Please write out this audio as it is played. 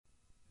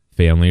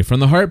Family from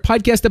the Heart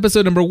podcast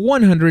episode number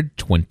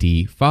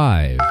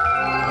 125.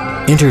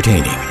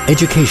 Entertaining,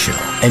 educational,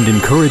 and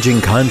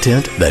encouraging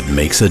content that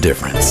makes a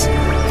difference.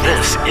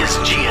 This is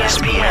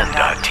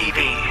GSPN.TV.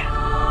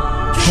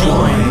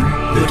 Join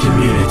the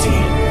community.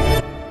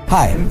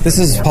 Hi, this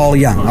is Paul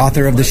Young,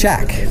 author of The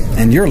Shack,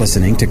 and you're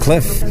listening to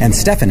Cliff and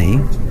Stephanie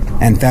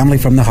and Family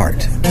from the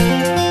Heart.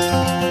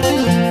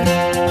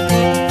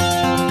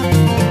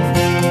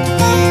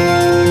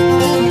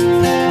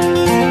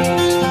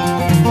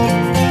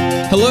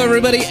 Hello,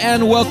 everybody,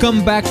 and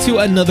welcome back to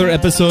another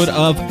episode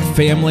of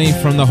Family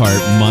from the Heart.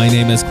 My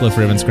name is Cliff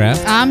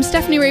Ravenscraft. I'm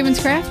Stephanie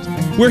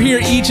Ravenscraft. We're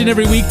here each and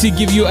every week to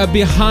give you a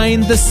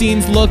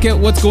behind-the-scenes look at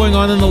what's going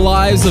on in the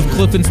lives of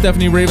Cliff and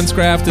Stephanie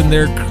Ravenscraft and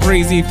their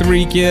crazy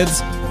 3 kids.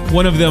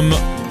 One of them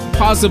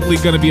possibly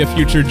going to be a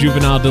future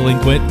juvenile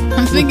delinquent.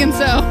 I'm thinking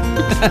so.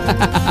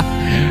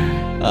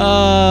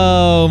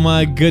 Oh,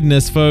 my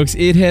goodness, folks.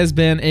 It has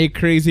been a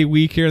crazy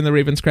week here in the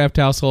Ravenscraft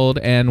household,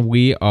 and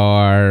we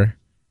are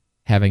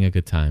having a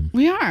good time.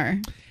 We are.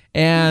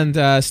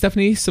 And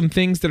Stephanie, some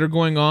things that are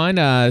going on.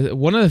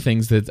 One of the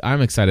things that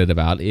I'm excited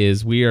about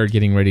is we are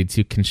getting ready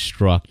to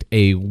construct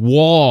a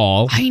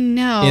wall. I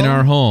know. In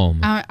our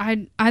home.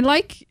 I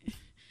like,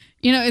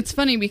 you know, it's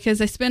funny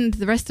because I spend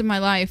the rest of my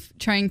life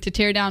trying to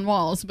tear down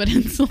walls, but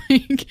it's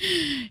like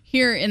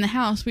here in the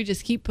house, we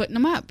just keep putting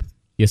them up.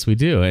 Yes, we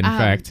do. In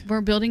fact,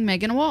 we're building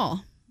Megan a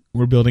wall.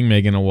 We're building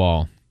Megan a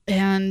wall.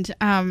 And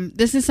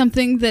this is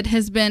something that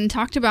has been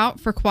talked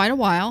about for quite a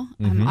while.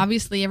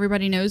 Obviously,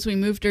 everybody knows we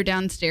moved her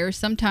downstairs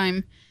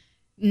sometime.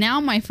 Now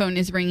my phone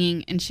is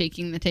ringing and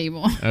shaking the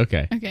table.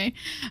 Okay. Okay.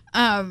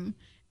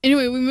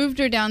 Anyway, we moved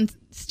her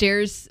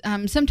downstairs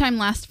sometime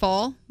last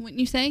fall, wouldn't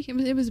you say?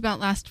 It was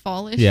about last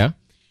fall-ish. Yeah.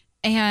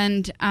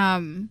 And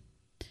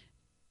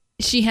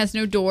she has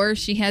no door.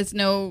 She has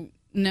no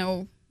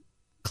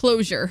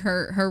closure.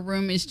 Her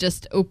room is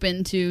just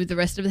open to the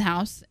rest of the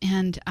house.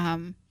 And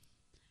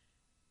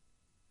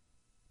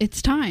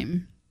it's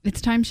time. It's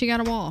time she got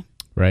a wall.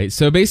 Right.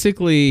 So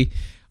basically,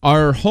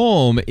 our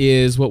home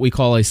is what we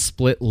call a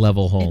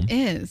split-level home. It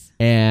is.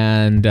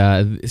 And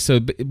so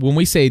when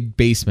we say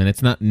basement,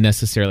 it's not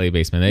necessarily a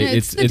basement.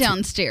 It's the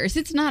downstairs.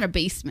 It's not a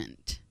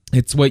basement.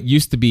 It's what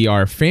used to be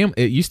our family.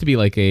 It used to be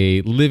like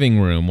a living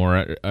room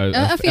or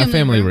a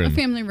family room. A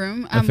family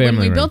room.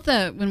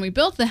 When we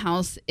built the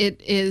house,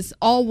 it is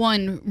all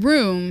one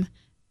room.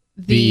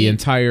 The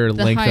entire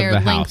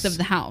length of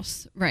the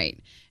house. Right.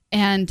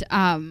 And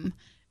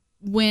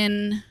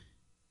when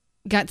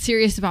got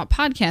serious about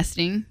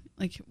podcasting,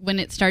 like when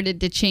it started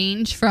to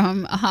change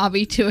from a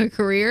hobby to a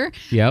career,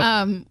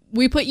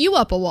 we put you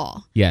up a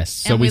wall. Yes,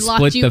 so we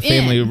split the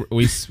family.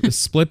 We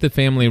split the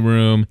family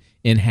room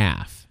in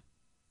half.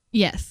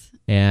 Yes,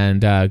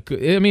 and I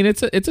mean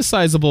it's a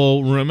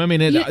sizable room. I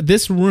mean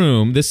this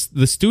room, the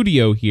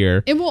studio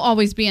here, it will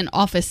always be an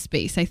office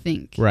space, I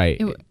think. Right,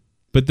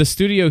 but the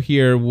studio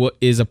here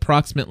is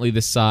approximately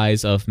the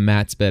size of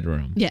Matt's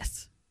bedroom.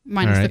 Yes,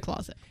 minus the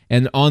closet.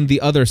 And on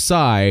the other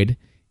side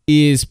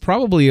is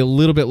probably a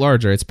little bit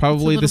larger. It's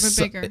probably a little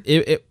bit bigger.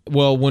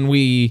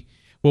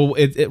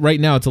 Right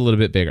now it's a little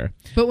bit bigger.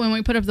 But when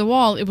we put up the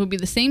wall, it will be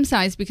the same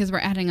size because we're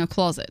adding a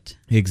closet.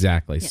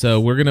 Exactly. Yes.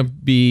 So we're gonna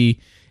be.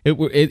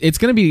 It's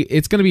gonna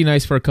be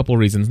nice for a couple of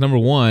reasons. Number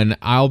one,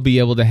 I'll be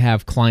able to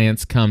have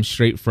clients come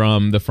straight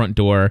from the front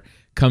door,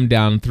 come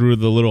down through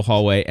the little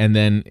hallway, and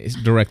then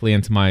directly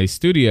into my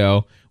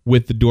studio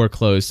with the door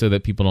closed so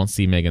that people don't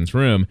see Megan's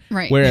room.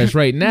 Right. Whereas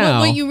right now...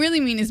 what you really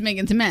mean is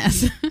Megan's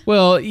mess.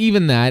 Well,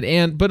 even that,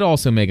 but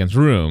also Megan's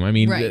room. I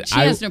mean... Right. She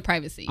has no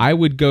privacy. I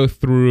would go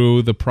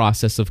through the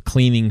process of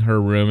cleaning her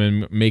room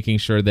and making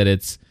sure that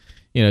it's,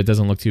 it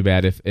doesn't look too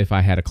bad if I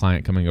had a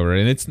client coming over.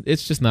 And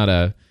it's just not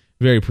a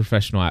very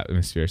professional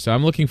atmosphere. So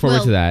I'm looking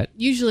forward to that.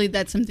 Usually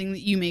that's something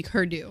that you make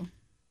her do.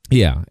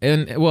 Yeah.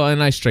 And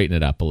I straighten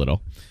it up a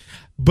little.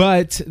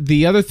 But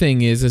the other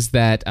thing is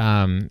that,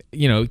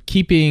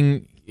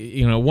 keeping...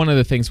 one of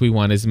the things we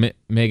want is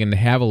Megan to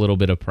have a little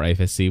bit of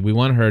privacy. We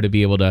want her to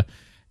be able to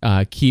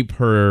keep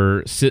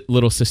her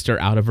little sister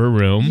out of her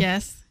room.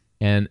 Yes.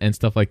 And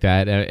stuff like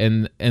that.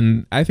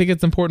 And I think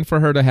it's important for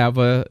her to have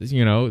a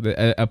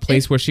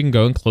place where she can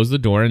go and close the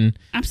door and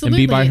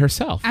be by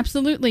herself.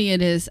 Absolutely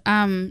it is.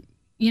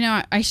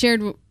 I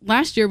shared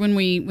last year when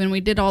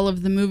we did all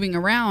of the moving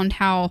around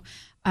how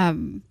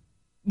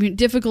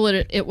difficult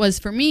it was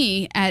for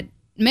me at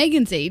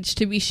Megan's age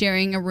to be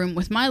sharing a room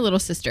with my little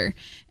sister.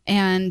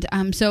 And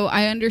so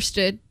I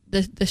understood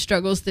the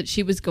struggles that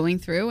she was going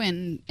through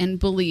and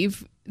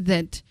believe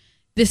that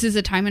this is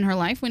a time in her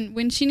life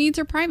when she needs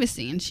her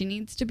privacy and she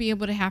needs to be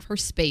able to have her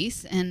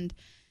space. And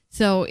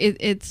so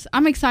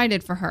I'm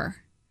excited for her.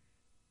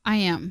 I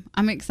am.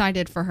 I'm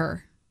excited for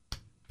her.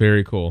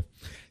 Very cool.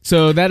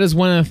 So that is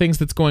one of the things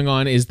that's going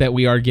on is that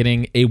we are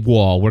getting a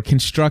wall. We're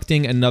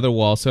constructing another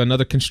wall, so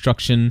another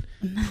construction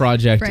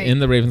project in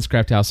the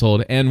Ravenscraft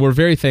household. And we're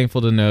very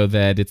thankful to know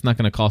that it's not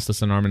going to cost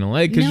us an arm and a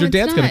leg because your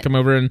dad's going to come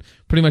over and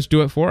pretty much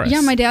do it for us. Yeah,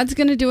 my dad's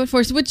going to do it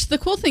for us, which the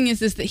cool thing is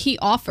that he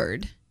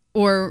offered,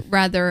 or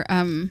rather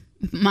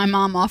my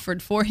mom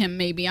offered for him.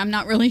 Maybe I'm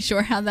not really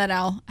sure how that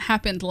all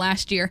happened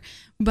last year,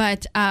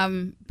 but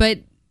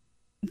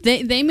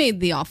they made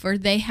the offer.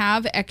 They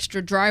have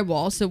extra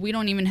drywall, so we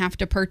don't even have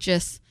to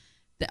purchase.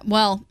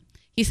 Well,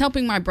 he's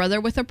helping my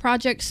brother with a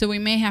project, so we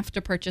may have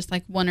to purchase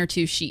like 1 or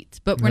 2 sheets,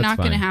 but we're not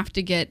going to have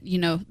to get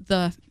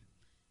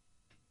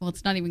well,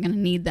 it's not even going to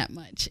need that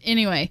much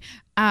anyway.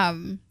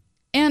 And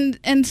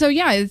so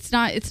yeah, it's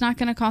not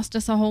going to cost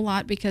us a whole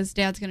lot because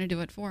Dad's going to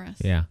do it for us.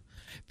 Yeah.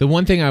 The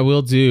one thing I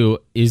will do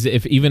is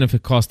even if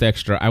it costs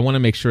extra, I want to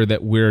make sure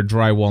that we're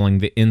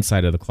drywalling the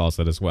inside of the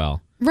closet as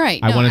well.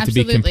 Right. I want it to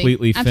be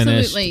completely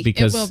finished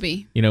because it will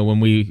be. When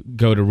we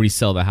go to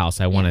resell the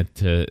house, I want it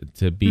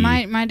to be.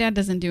 My dad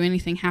doesn't do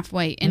anything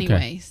halfway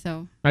anyway,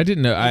 so. I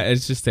didn't know. I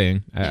was just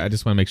saying. I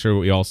just want to make sure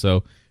we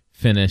also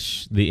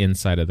finish the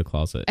inside of the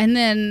closet.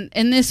 And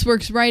this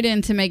works right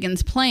into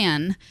Megan's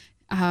plan.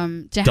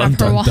 To have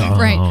her wall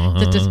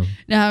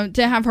to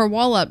have her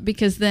wall up,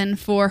 because then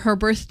for her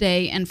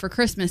birthday and for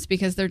Christmas,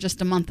 because they're just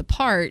a month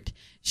apart,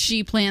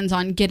 she plans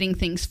on getting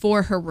things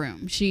for her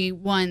room. She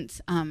wants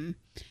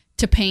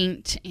to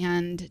paint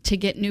and to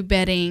get new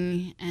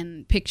bedding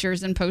and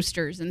pictures and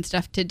posters and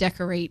stuff to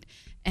decorate,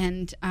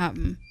 and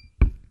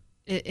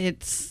it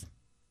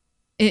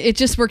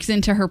just works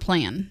into her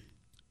plan.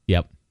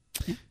 Yep.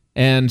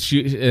 And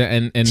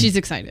she's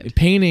excited.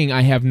 Painting,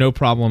 I have no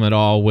problem at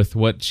all with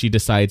what she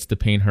decides to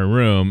paint her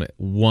room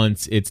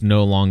once it's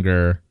no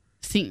longer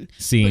seen.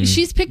 But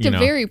she's picked a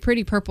very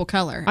pretty purple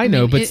color. I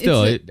know, but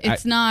still,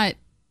 it's not.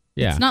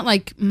 Yeah. It's not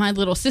like my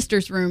little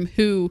sister's room,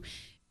 who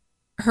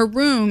her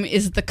room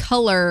is the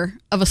color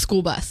of a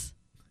school bus.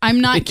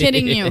 I'm not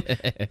kidding you.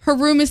 Her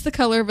room is the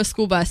color of a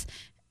school bus,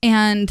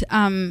 and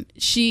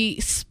she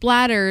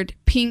splattered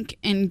pink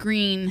and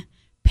green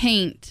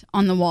paint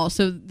on the wall,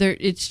 so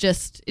it's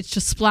just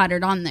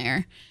splattered on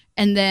there.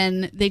 And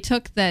then they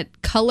took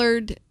that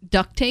colored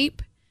duct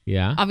tape,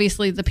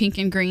 obviously the pink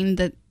and green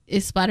that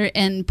is splattered,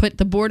 and put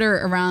the border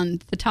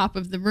around the top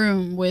of the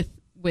room with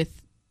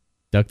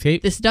duct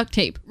tape. This duct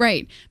tape,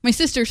 right? My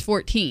sister's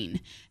 14,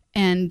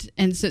 and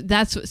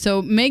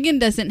so Megan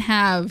doesn't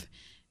have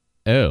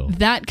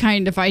that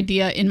kind of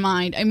idea in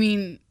mind. I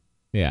mean,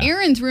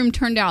 Aaron's room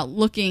turned out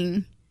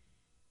looking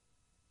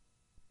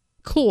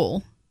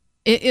cool.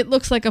 It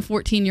looks like a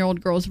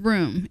 14-year-old girl's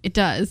room. It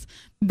does,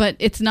 but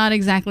it's not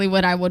exactly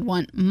what I would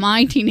want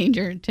my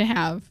teenager to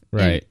have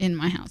in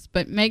my house.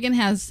 But Megan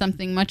has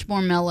something much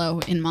more mellow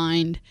in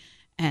mind,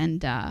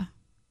 and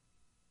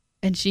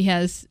she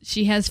has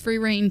free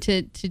reign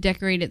to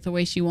decorate it the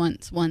way she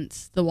wants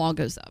once the wall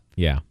goes up.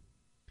 Yeah.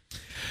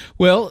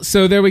 Well,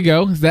 so there we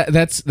go.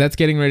 That's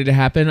getting ready to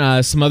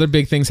happen. Some other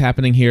big things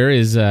happening here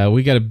is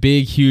we got a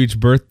big, huge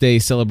birthday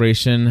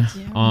celebration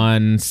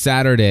on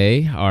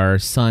Saturday. Our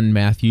son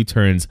Matthew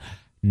turns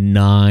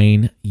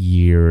 9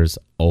 years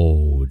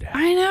old.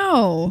 I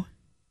know.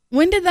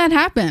 When did that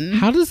happen?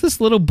 How does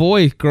this little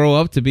boy grow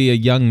up to be a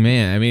young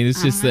man? I mean,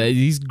 it's just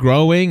he's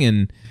growing,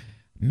 and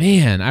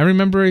man, I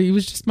remember he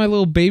was just my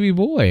little baby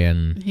boy,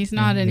 and he's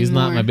not anymore. He's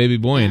not my baby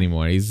boy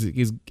anymore. He's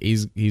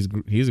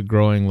a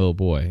growing little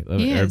boy, or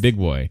a big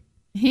boy.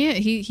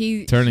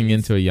 He turning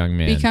into a young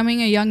man,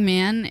 becoming a young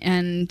man,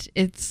 and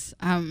it's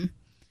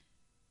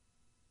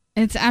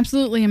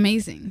absolutely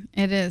amazing.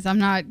 It is. I'm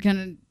not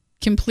gonna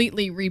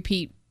completely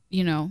repeat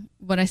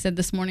what I said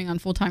this morning on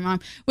Full Time Mom,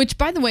 which,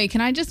 by the way,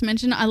 can I just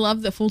mention, I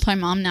love that Full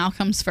Time Mom now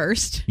comes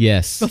first.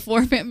 Yes.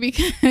 Before,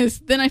 because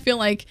then I feel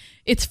like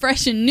it's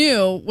fresh and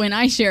new when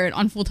I share it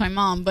on Full Time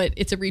Mom, but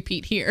it's a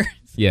repeat here.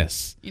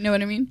 Yes. You know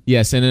what I mean?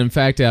 Yes, and in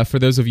fact, for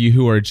those of you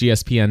who are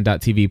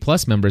GSPN.TV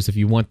Plus members, if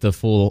you want the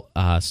full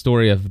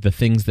story of the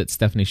things that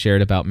Stephanie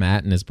shared about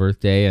Matt and his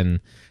birthday, and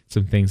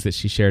some things that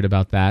she shared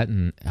about that,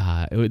 and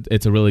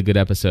it's a really good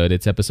episode.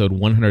 It's episode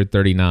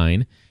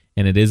 139.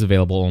 And it is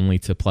available only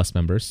to Plus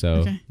members,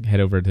 so head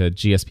over to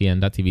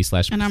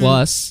gspn.tv/plus.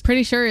 I'm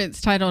pretty sure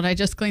it's titled "I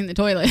Just Cleaned the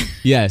Toilet."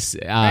 Yes,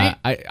 right?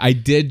 I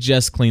did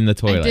just clean the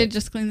toilet. I did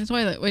just clean the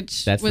toilet,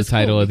 which that's was the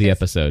title cool of the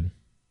episode.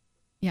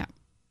 Yeah.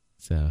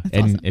 So,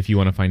 that's awesome. If you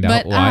want to find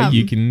out why,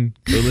 you can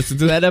go listen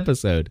to that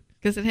episode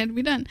because it had to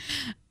be done.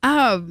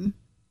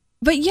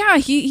 But yeah,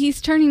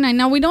 he's turning 9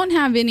 now. We don't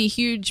have any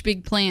huge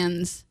big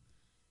plans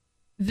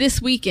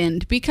this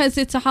weekend because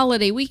it's a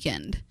holiday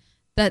weekend.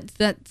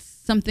 That's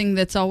something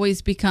that's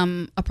always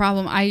become a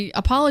problem. I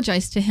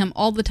apologize to him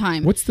all the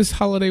time. What's this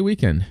holiday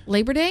weekend?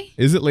 Labor Day?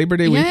 Is it Labor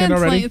Day weekend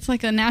already? It's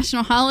like a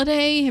national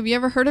holiday. Have you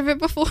ever heard of it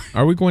before?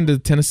 Are we going to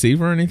Tennessee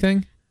for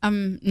anything?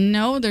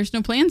 No, there's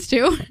no plans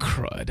to. Oh,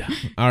 crud.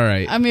 All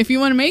right. If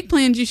you want to make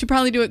plans, you should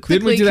probably do it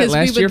quickly because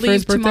we would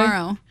leave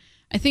tomorrow.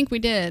 I think we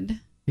did.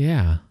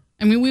 Yeah.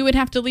 We would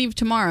have to leave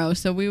tomorrow,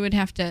 so we would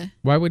have to.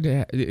 Why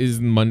is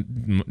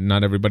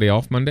not everybody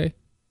off Monday?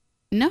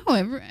 No,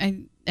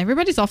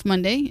 everybody's off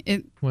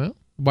Monday. Well,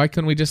 why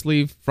couldn't we just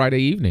leave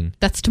Friday evening?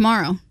 That's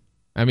tomorrow.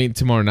 I mean,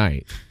 tomorrow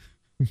night.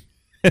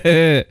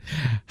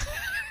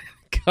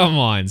 Come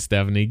on,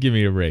 Stephanie. Give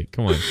me a break.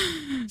 Come on.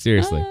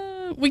 Seriously.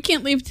 we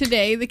can't leave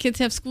today. The kids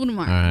have school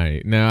tomorrow. All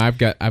right. No, I've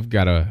got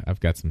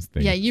some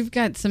things. Yeah, you've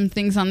got some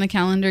things on the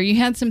calendar. You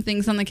had some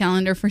things on the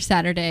calendar for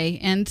Saturday.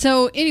 And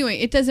so anyway,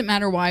 it doesn't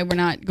matter why we're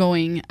not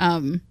going.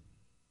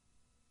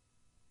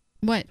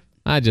 What?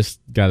 I just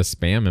got a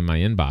spam in my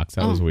inbox.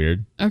 That was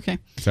weird. Okay.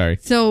 Sorry.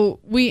 So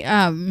we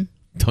don't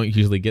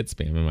usually get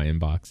spam in my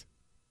inbox.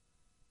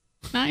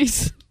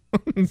 Nice.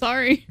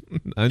 Sorry.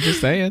 I'm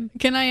just saying.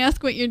 Can I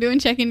ask what you're doing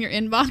checking your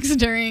inbox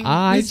during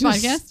this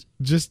podcast?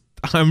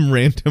 I'm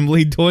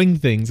randomly doing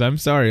things. I'm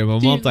sorry. I'm a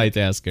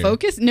multitasker.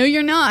 Focus? No,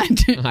 you're not.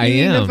 I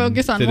you am. need to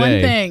focus on today.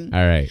 one thing.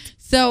 All right.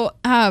 So,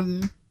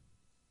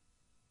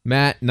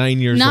 Matt, 9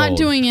 years not old.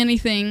 doing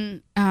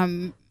anything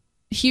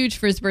huge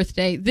for his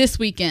birthday this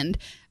weekend.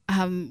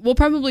 We'll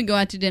probably go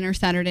out to dinner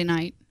Saturday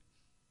night.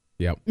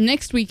 Yep.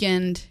 Next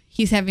weekend,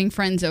 he's having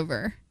friends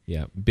over.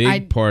 Yeah.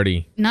 Big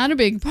party. Not a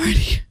big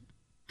party.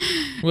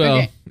 Well,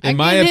 okay. in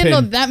my I can't handle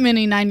opinion, that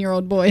many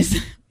 9-year-old boys.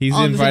 he's all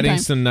at the same inviting time.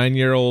 some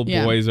 9-year-old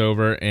Yeah. boys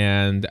over,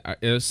 and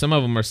some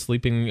of them are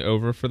sleeping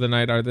over for the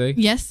night, are they?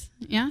 Yes.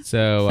 Yeah.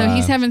 So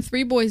he's having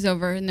 3 boys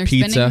over, and they're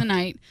pizza. spending the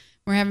night.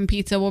 We're having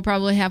pizza. We'll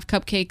probably have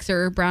cupcakes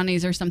or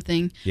brownies or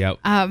something. Yep.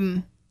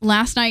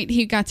 Last night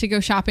he got to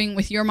go shopping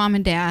with your mom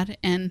and dad,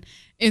 and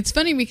it's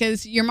funny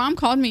because your mom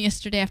called me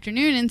yesterday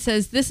afternoon and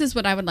says, this is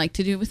what I would like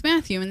to do with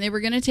Matthew. And they were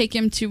going to take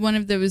him to one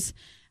of those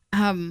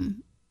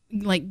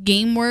like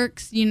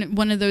GameWorks,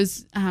 one of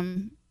those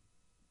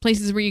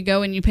places where you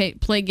go and you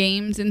play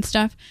games and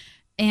stuff,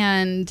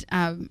 and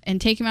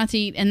take him out to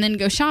eat and then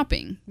go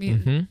shopping.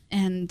 Mm-hmm.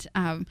 And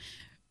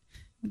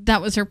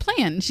that was her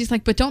plan. She's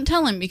like, but don't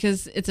tell him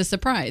because it's a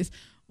surprise.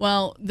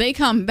 Well, they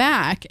come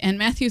back and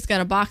Matthew's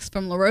got a box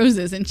from La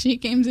Rosa's, and she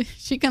comes in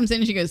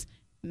and she goes,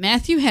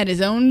 Matthew had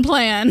his own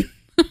plan.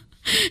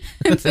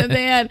 And so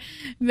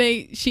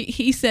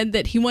he said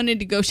that he wanted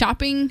to go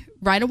shopping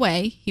right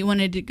away. He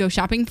wanted to go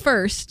shopping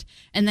first,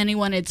 and then he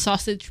wanted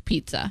sausage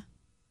pizza.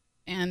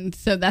 And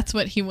so that's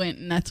what he went,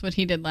 and that's what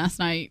he did last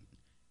night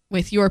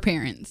with your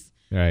parents.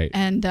 Right.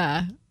 And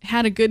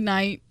had a good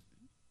night.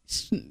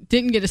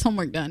 Didn't get his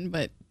homework done,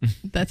 but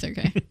that's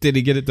okay. Did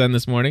he get it done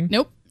this morning?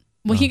 Nope.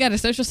 Well, he got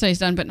his social studies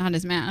done, but not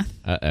his math.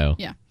 Uh-oh.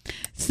 Yeah.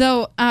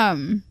 So,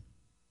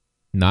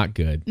 not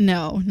good.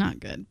 no, not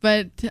good.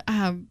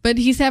 But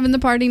he's having the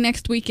party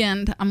next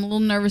weekend. I'm a little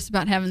nervous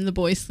about having the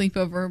boys sleep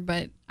over,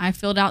 but I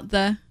filled out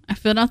the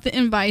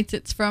invites.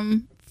 It's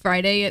from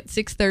Friday at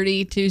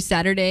 6:30 to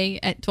Saturday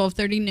at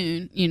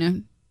 12:30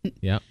 noon,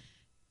 Yep.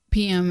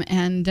 PM,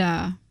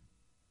 and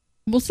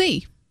we'll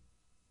see.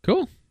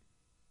 Cool.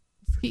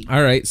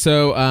 All right.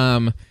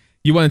 So,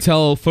 you want to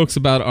tell folks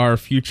about our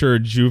future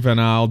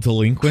juvenile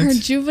delinquent? Our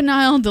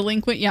juvenile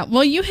delinquent, yeah.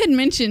 Well, you had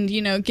mentioned,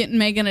 getting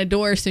Megan a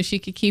door so she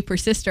could keep her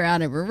sister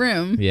out of her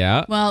room.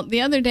 Yeah. Well,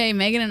 the other day,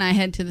 Megan and I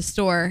head to the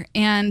store,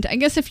 and I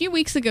guess a few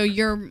weeks ago,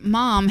 your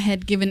mom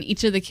had given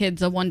each of the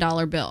kids a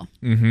 $1 bill.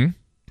 Mm-hmm.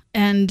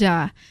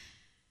 And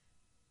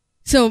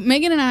so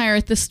Megan and I are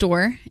at the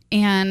store,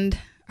 and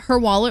her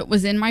wallet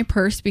was in my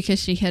purse because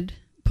she had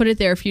put it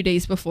there a few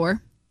days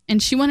before,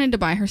 and she wanted to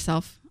buy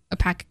herself a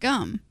pack of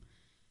gum.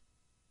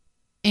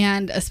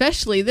 And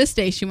especially this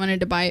day, she wanted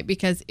to buy it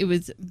because it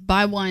was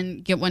buy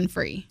one, get one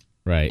free.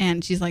 Right.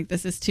 And she's like,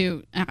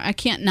 I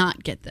can't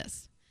not get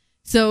this.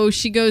 So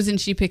she goes and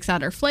she picks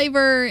out her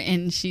flavor,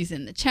 and she's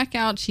in the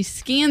checkout. She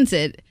scans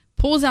it,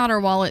 pulls out her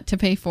wallet to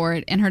pay for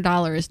it, and her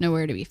dollar is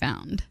nowhere to be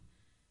found.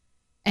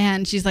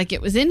 And she's like,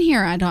 it was in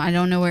here. I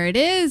don't know where it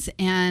is.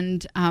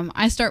 And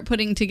I start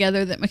putting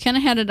together that McKenna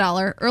had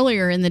 $1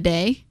 earlier in the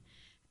day,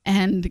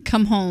 and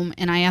come home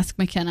and I ask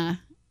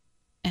McKenna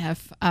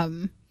if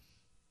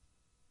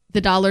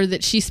the $1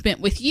 that she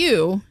spent with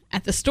you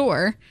at the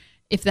store,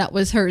 if that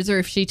was hers or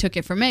if she took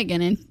it from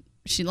Megan, and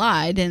she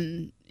lied.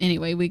 And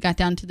anyway, we got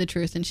down to the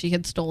truth, and she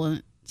had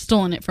stolen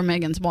it from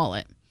Megan's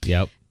wallet.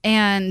 Yep.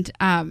 And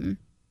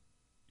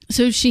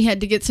so she had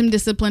to get some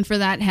discipline for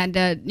that, had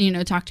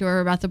to, talk to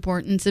her about the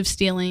importance of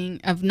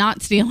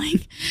not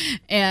stealing,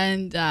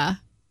 and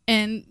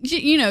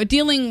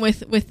dealing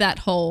with that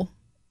whole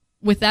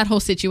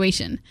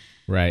situation.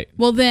 Right.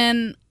 Well,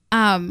 then,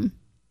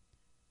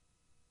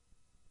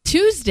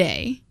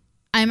 Tuesday,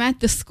 I'm at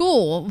the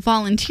school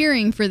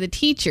volunteering for the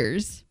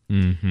teachers.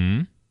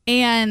 Mm-hmm.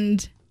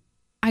 And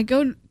I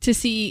go to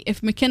see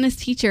if McKenna's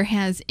teacher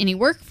has any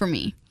work for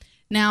me.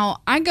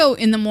 Now, I go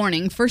in the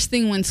morning, first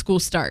thing when school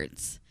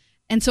starts.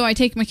 And so I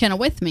take McKenna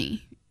with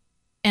me.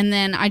 And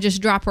then I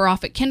just drop her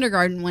off at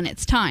kindergarten when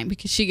it's time,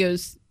 because she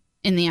goes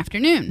in the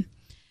afternoon.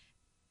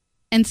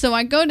 And so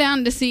I go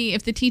down to see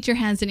if the teacher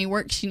has any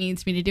work she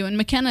needs me to do. And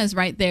McKenna is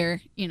right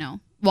there,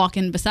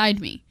 walking beside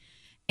me.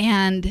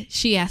 And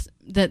she asked,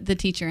 the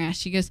teacher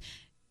asked, she goes,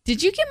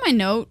 did you get my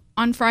note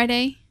on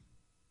Friday?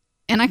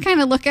 And I kind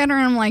of look at her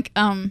and I'm like,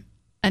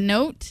 a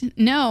note?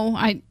 No,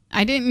 I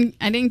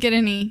didn't get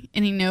any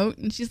note.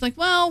 And she's like,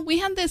 well, we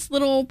had this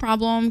little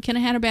problem.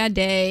 Kenna had a bad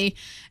day.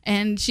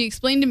 And she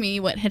explained to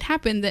me what had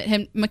happened,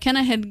 that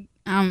McKenna had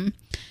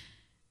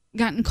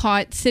gotten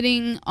caught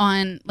sitting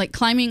on, like,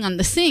 climbing on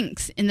the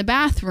sinks in the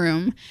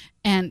bathroom,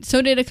 and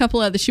so did a couple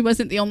other. She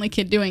wasn't the only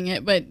kid doing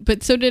it,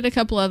 but so did a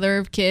couple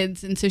other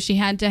kids, and so she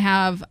had to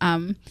have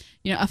a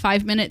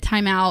 5-minute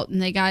timeout,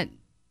 and they got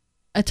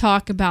a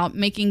talk about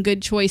making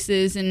good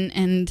choices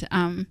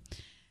and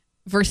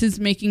versus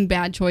making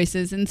bad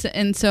choices,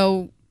 and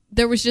so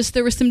there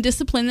was some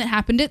discipline that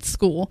happened at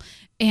school,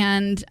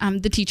 and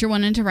the teacher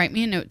wanted to write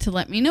me a note to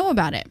let me know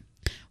about it.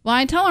 Well,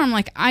 I tell her, I'm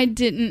like, I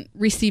didn't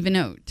receive a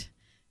note.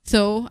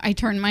 So I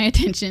turned my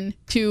attention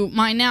to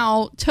my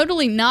now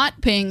totally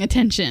not paying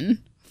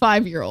attention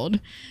 5-year-old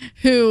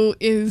who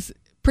is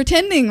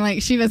pretending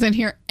like she doesn't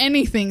hear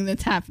anything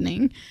that's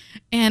happening.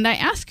 And I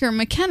asked her,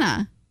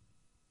 McKenna,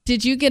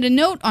 did you get a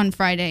note on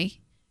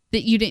Friday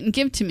that you didn't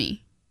give to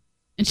me?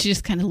 And she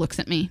just kind of looks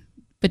at me,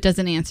 but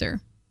doesn't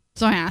answer.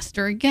 So I asked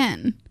her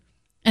again.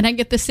 And I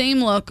get the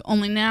same look,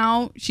 only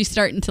now she's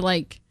starting to,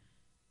 like,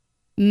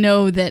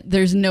 know that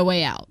there's no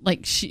way out.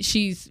 Like,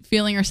 she's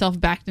feeling herself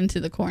backed into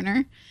the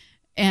corner.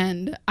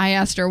 And I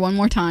asked her one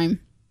more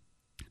time,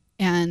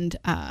 and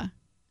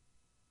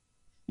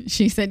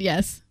she said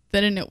yes,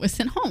 that a note was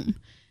sent home.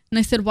 And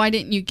I said, why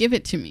didn't you give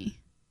it to me?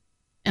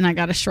 And I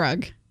got a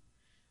shrug.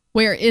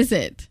 Where is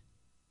it?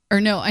 Or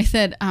no, I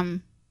said,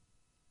 I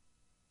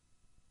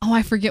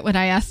forget what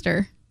I asked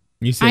her.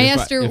 You said,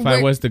 if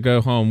I was to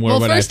go home, where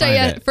would I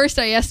find it? First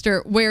I asked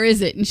her, where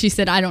is it? And she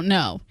said, I don't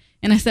know.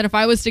 And I said, if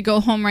I was to go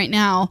home right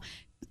now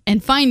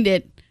and find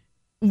it,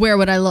 where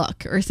would I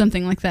look? Or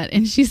something like that.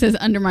 And she says,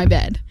 under my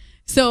bed.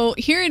 So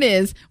here it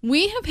is.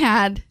 We have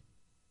had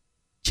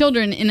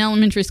children in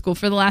elementary school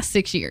for the last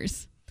 6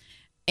 years.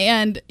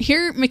 And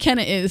here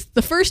McKenna is,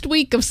 the first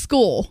week of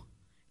school,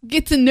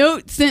 gets a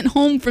note sent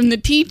home from the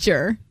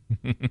teacher.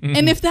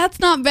 And if that's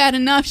not bad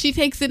enough, she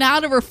takes it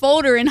out of her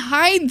folder and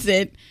hides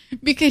it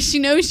because she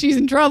knows she's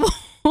in trouble.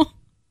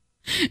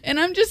 And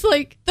I'm just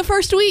like, the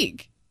first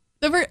week.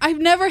 I've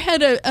never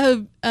had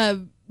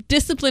a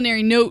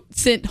disciplinary note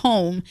sent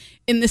home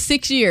in the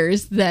 6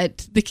 years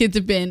that the kids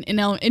have been in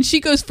and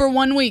she goes for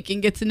 1 week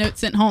and gets a note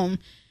sent home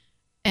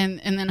and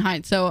then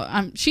hides. So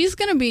she's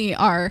gonna be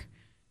our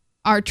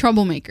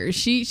troublemaker.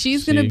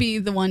 She's gonna be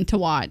the one to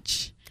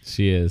watch.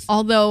 She is.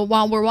 Although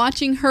while we're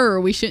watching her,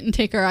 we shouldn't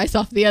take our eyes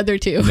off the other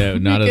two. No,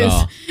 not at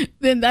all.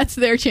 Then that's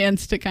their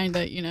chance to kind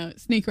of,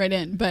 sneak right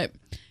in. But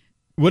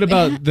what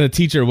about the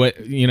teacher?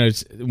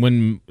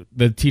 When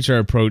the teacher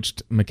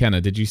approached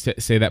McKenna, did you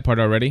say that part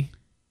already?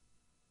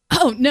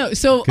 Oh, no.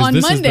 So on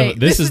Monday,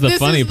 this is the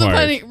funny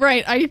part.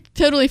 Right. I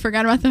totally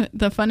forgot about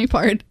the funny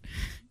part.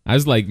 I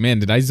was like, man,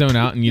 did I zone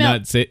out and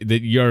not say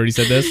that you already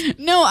said this?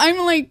 No, I'm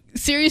like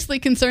seriously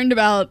concerned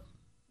about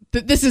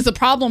this is the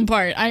problem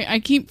part. I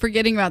keep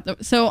forgetting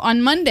about so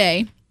on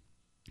Monday,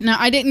 now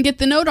I didn't get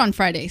the note on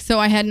Friday, so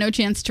I had no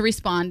chance to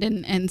respond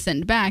and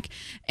send back.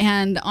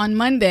 And on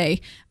Monday,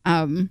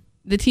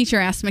 the teacher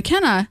asked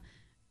McKenna,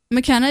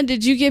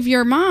 did you give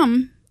your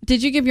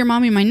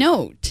mommy my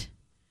note?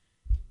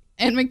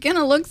 And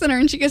McKenna looks at her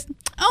and she goes,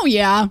 oh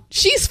yeah,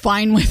 she's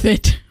fine with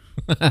it.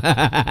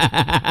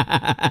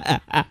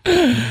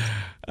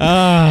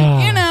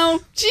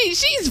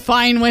 She's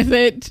fine with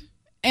it.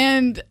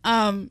 And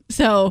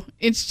so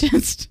it's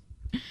just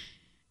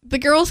the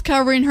girl's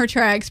covering her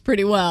tracks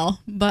pretty well,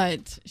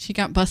 but she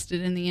got busted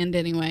in the end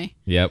anyway.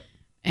 Yep.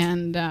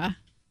 And of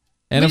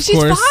she's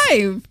course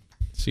 5.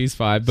 She's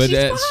 5, but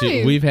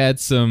we've had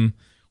some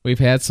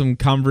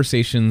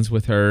conversations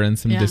with her and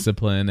some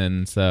discipline,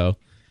 and so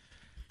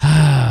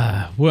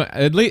well,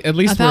 at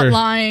least about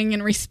lying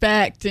and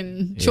respect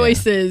and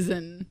choices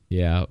and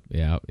yeah.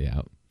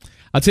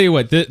 I'll tell you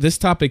what, this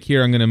topic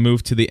here, I'm going to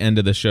move to the end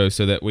of the show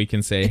so that we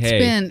can say,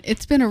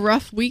 it's been a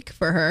rough week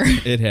for her.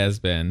 It has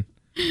been,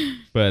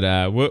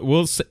 but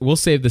we'll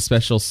save the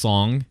special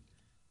song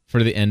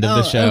for the end of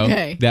the show.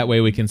 Okay. That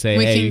way we can say,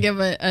 we can give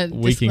a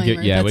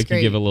disclaimer. We can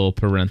give a little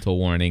parental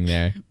warning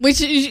there.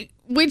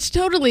 Which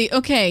totally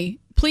okay.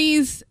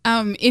 Please,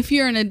 if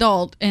you're an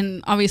adult,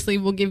 and obviously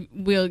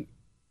we're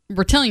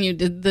telling you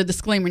the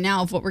disclaimer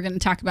now of what we're going to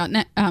talk about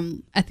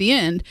at the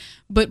end,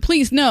 but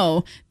please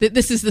know that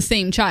this is the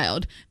same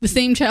child. The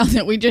same child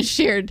that we just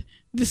shared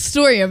the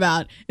story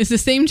about is the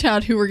same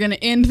child who we're going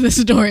to end the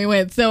story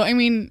with. So, I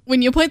mean,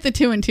 when you put the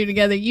 2 and 2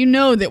 together, you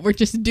know that we're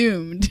just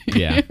doomed.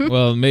 Yeah.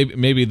 Well,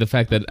 maybe the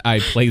fact that I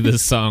play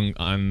this song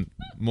on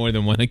more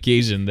than one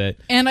occasion that...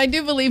 And I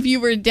do believe you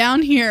were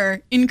down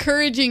here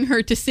encouraging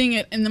her to sing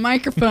it in the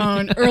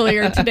microphone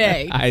earlier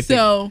today. I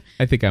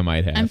think I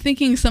might have. I'm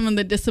thinking some of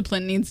the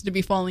discipline needs to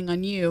be falling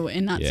on you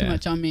and not so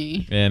much on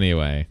me.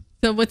 Anyway.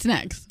 So what's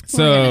next?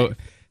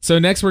 So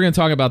next we're going to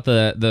talk about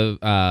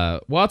well,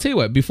 I'll tell you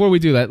what, before we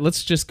do that,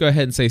 let's just go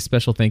ahead and say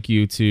special thank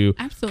you to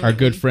our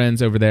good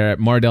friends over there at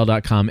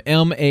Mardel.com,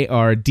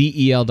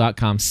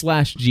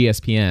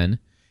 MARDEL.com/GSPN.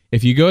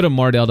 If you go to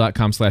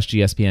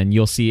Mardel.com/GSPN,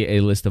 you'll see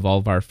a list of all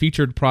of our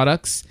featured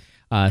products,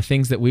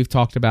 things that we've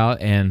talked about,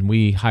 and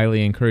we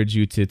highly encourage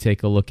you to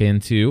take a look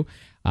into.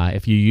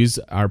 If you use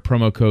our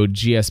promo code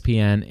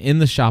GSPN in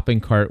the shopping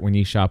cart when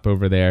you shop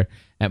over there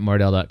at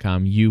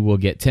Mardel.com, you will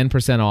get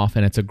 10% off,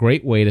 and it's a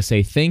great way to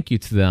say thank you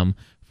to them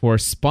for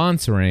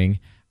sponsoring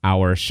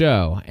our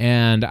show.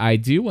 And I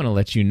do want to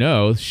let you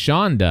know,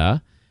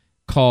 Shonda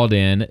called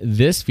in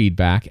this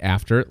feedback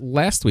after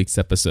last week's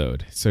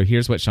episode. So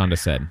here's what Shonda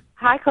said.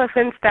 Hi, Cliff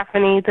and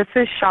Stephanie. This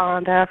is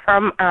Shonda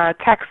from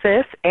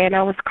Texas, and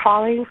I was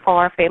calling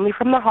for Family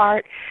from the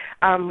Heart.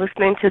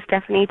 Listening to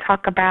Stephanie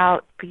talk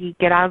about the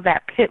Get Out of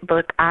That Pit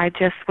book, I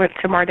just went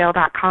to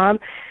Mardel.com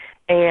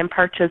and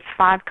purchased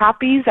 5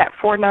 copies at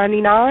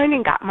 $4.99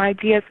 and got my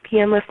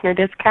GSPN listener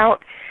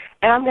discount.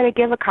 And I'm going to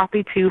give a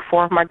copy to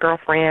 4 of my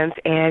girlfriends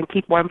and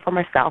keep one for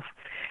myself.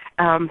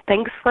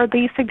 Thanks for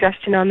the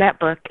suggestion on that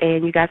book,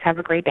 and you guys have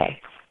a great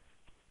day.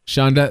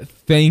 Shonda,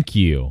 thank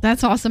you.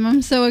 That's awesome.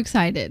 I'm so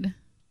excited.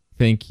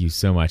 Thank you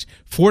so much.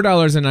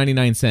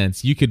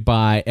 $4.99. You could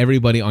buy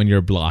everybody on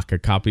your block a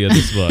copy of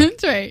this book.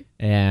 That's right.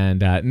 And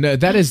no,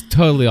 that is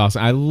totally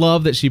awesome. I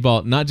love that she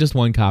bought not just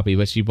 1 copy,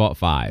 but she bought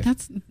 5.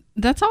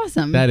 That's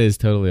awesome. That is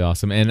totally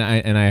awesome. And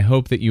I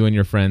hope that you and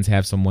your friends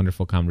have some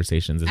wonderful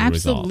conversations as a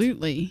result.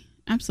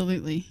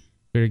 Absolutely.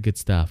 Very good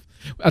stuff.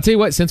 I'll tell you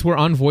what, since we're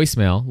on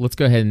voicemail, let's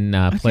go ahead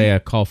and play a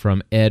call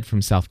from Ed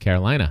from South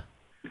Carolina.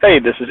 Hey,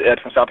 this is Ed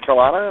from South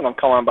Carolina, and I'm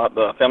calling about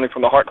the Family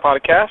from the Heart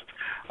podcast.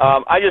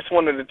 I just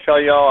wanted to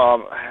tell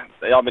y'all,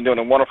 y'all been doing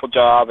a wonderful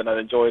job, and I've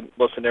enjoyed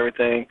listening to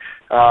everything.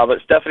 But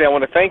Stephanie, I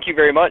want to thank you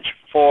very much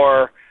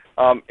for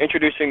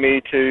introducing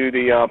me to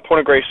the Point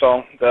of Grace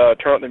song, the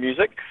Turn Up the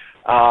Music.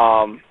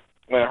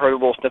 When I heard the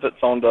little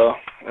snippets on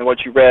and what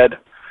you read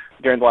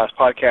during the last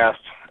podcast,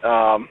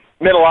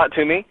 meant a lot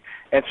to me.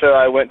 And so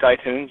I went to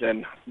iTunes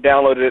and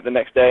downloaded it the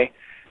next day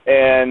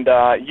and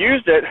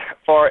used it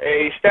for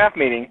a staff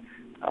meeting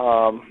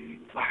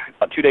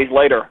about 2 days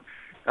later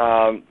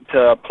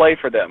to play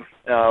for them.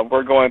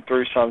 We're going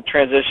through some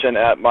transition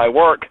at my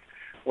work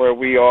where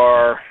we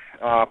are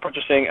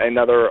purchasing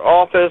another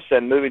office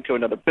and moving to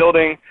another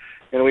building,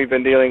 and we've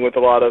been dealing with a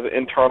lot of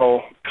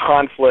internal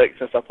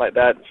conflicts and stuff like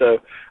that. So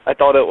I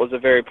thought it was a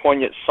very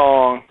poignant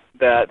song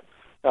that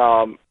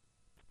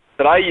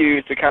I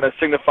use to kind of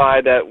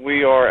signify that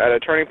we are at a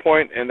turning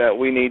point and that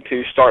we need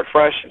to start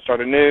fresh and start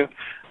anew.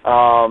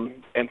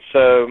 And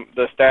so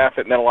the staff,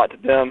 it meant a lot to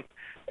them.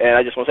 And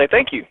I just want to say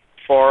thank you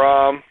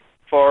for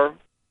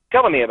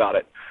telling me about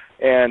it.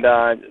 And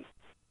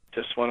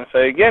just want to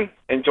say again,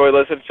 enjoy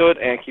listening to it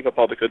and keep up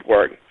all the good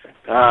work.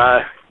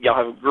 Y'all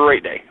have a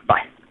great day.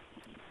 Bye.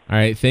 All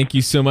right, thank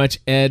you so much,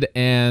 Ed.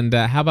 And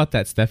how about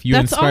that, Steph? You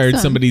That's inspired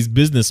awesome. somebody's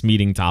business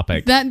meeting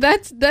topic.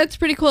 That's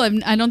pretty cool.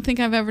 I don't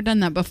think I've ever done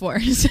that before,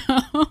 so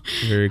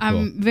Very cool.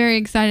 I'm very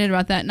excited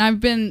about that. And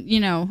I've been,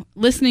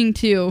 listening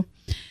to.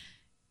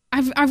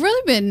 I've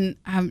really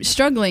been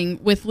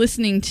struggling with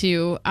listening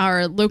to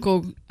our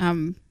local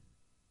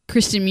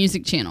Christian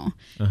music channel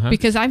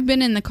because I've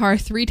been in the car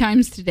 3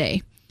 times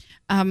today.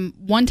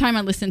 One time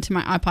I listened to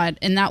my iPod,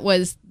 and that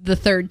was the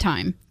 3rd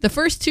time. The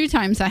first 2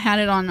 times I had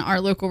it on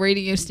our local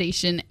radio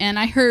station, and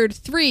I heard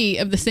 3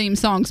 of the same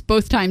songs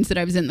both times that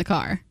I was in the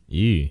car.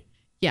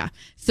 Yeah.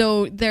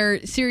 So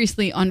they're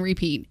seriously on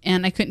repeat,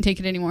 and I couldn't take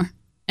it anymore.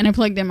 And I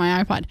plugged in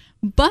my iPod.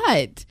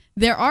 But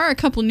there are a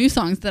couple new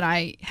songs that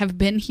I have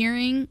been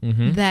hearing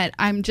that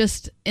I'm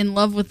just in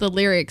love with the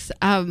lyrics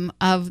of.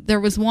 There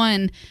was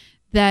one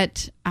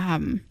that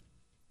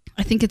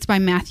I think it's by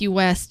Matthew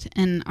West,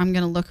 and I'm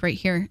going to look right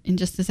here in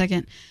just a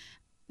second.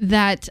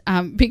 That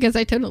because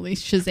I totally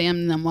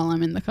Shazammed them while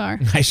I'm in the car.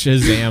 I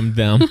Shazammed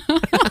them.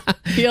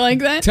 You like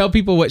that? Tell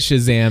people what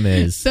Shazam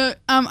is. So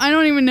I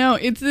don't even know.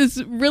 It's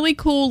this really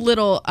cool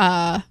little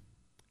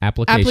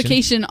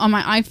application on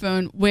my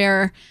iPhone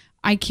where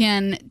I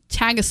can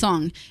tag a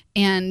song,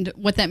 and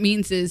what that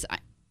means is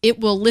it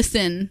will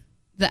listen.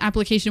 The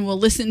application will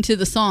listen to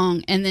the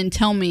song and then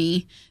tell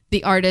me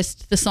the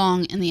artist, the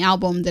song, and the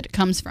album that it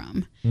comes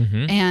from.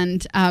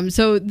 And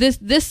so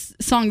this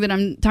song that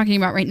I'm talking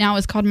about right now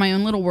is called "My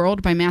Own Little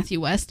World" by Matthew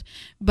West.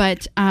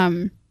 But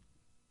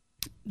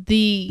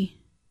the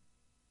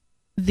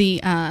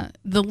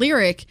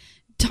lyric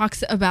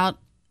talks about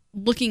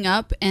looking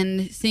up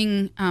and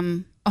seeing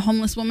a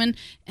homeless woman,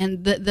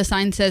 and the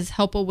sign says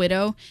 "Help a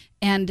Widow,"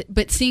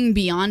 but seeing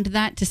beyond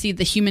that to see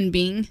the human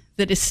being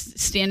that is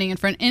standing in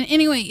front. And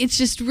anyway, it's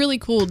just really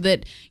cool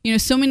that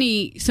so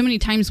many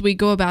times we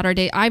go about our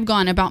day. I've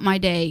gone about my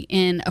day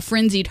in a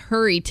frenzied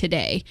hurry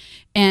today,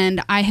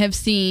 and I have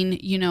seen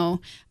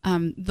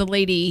the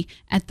lady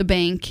at the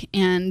bank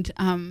and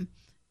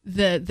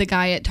the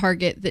guy at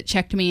Target that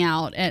checked me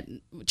out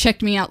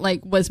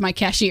like was my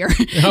cashier.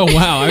 Oh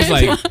wow! I was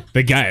like,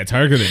 the guy at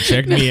Target that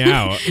checked me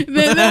out.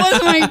 that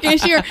was my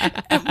cashier.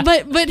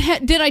 But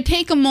did I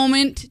take a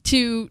moment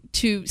to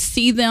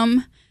see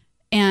them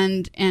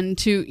and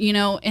to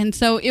and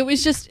so it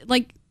was just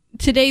like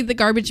today the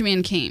garbage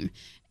man came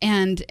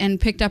and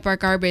picked up our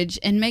garbage,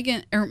 and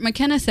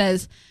McKenna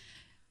says,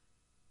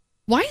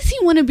 "Why does he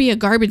want to be a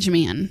garbage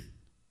man?"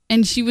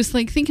 And she was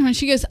like thinking, and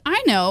she goes,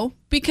 "I know,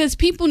 because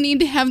people need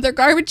to have their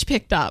garbage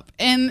picked up."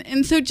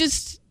 And so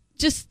just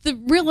the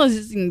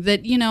realizing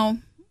that,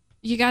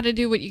 you got to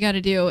do what you got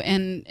to do,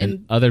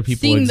 and other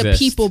people seeing exist.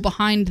 the people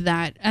behind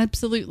that.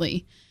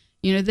 Absolutely.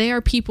 they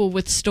are people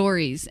with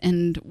stories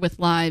and with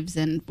lives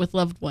and with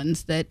loved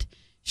ones that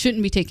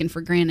shouldn't be taken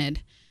for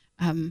granted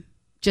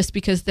just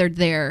because they're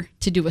there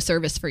to do a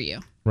service for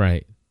you.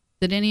 Right.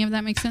 Did any of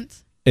that make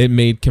sense? It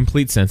made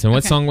complete sense. And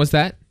what Okay. song was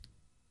that?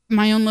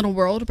 My Own Little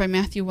World by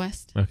Matthew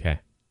West. Okay.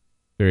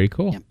 Very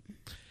cool. Yep.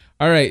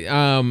 All right.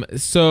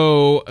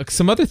 So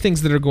some other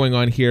things that are going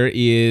on here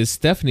is,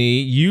 Stephanie,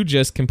 you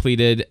just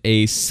completed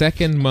a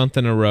second month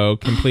in a row,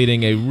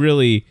 completing a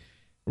really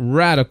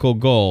radical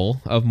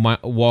goal of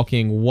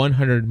walking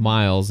 100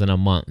 miles in a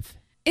month.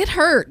 It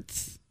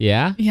hurts.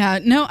 Yeah? Yeah.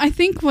 No, I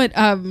think what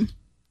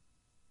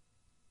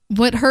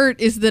hurt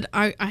is that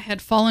I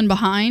had fallen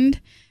behind,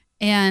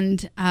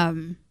 and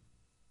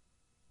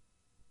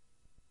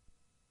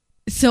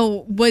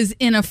so was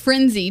in a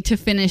frenzy to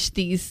finish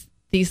these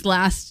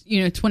last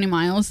 20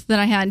 miles that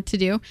I had to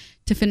do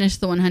to finish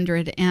the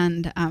 100,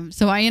 and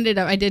so I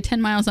did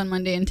 10 miles on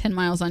Monday and 10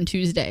 miles on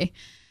Tuesday,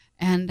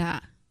 and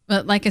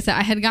but like I said,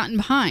 I had gotten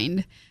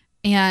behind,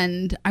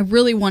 and I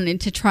really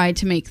wanted to try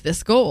to make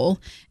this goal,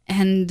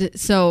 and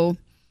so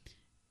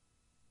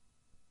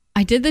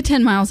I did the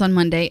 10 miles on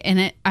Monday,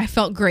 and I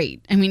felt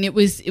great. I mean, it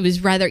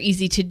was rather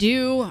easy to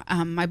do.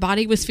 My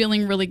body was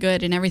feeling really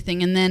good and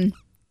everything. And then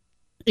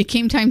it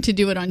came time to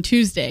do it on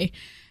Tuesday.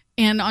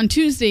 And on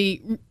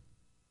Tuesday,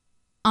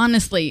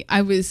 honestly,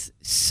 I was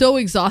so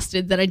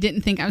exhausted that I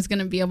didn't think I was going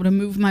to be able to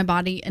move my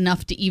body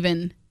enough to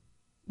even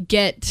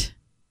get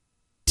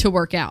to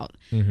work out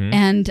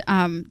and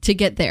to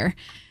get there.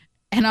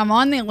 And I'm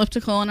on the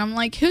elliptical, and I'm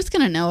like, who's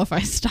going to know if I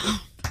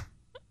stop?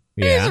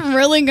 Yeah. Who's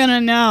really going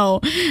to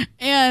know?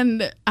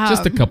 And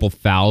Just a couple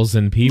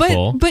thousand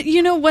people. But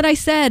what I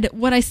said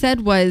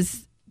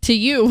was to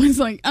you was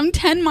like, I'm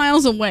 10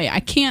 miles away. I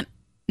can't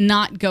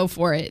not go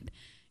for it.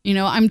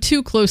 I'm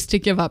too close to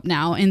give up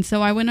now. And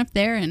so I went up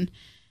there, and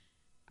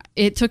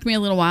it took me a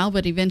little while,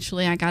 but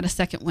eventually I got a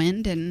second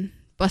wind and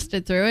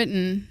busted through it.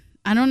 And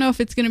I don't know if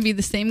it's going to be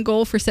the same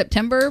goal for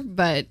September,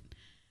 but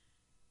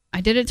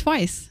I did it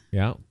twice.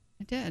 Yeah.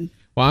 I did.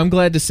 Well, I'm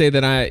glad to say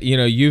that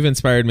you've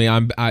inspired me.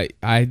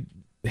 I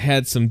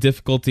had some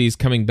difficulties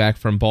coming back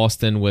from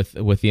Boston with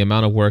the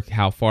amount of work,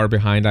 how far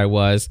behind I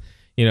was.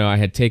 I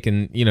had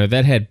taken,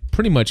 that had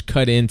pretty much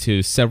cut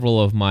into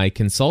several of my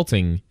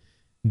consulting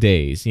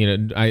days.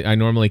 I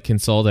normally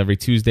consult every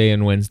Tuesday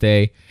and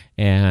Wednesday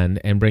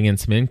and bring in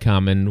some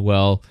income. And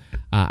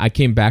I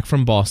came back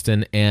from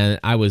Boston, and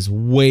I was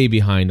way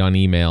behind on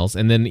emails.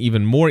 And then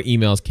even more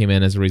emails came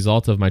in as a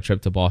result of my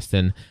trip to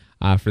Boston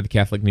for the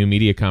Catholic New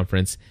Media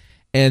Conference.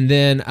 And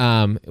then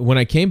when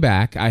I came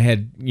back, I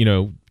had,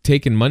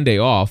 taken Monday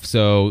off.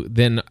 So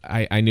then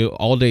I knew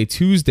all day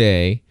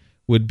Tuesday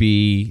would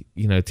be,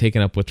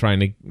 taken up with trying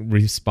to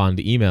respond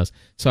to emails.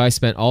 So I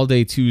spent all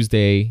day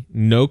Tuesday,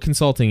 no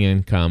consulting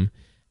income,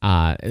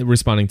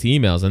 responding to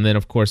emails. And then,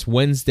 of course,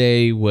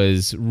 Wednesday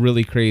was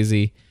really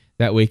crazy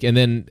that week. And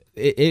then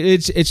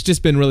it's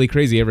just been really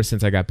crazy ever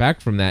since I got back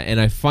from that. And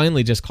I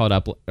finally just caught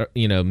up,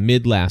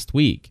 mid last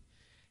week.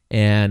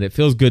 And it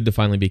feels good to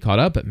finally be caught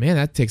up, but man,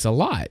 that takes a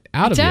lot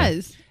out of you. It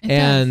does.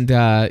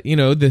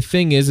 The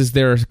thing is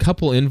there are a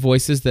couple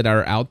invoices that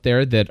are out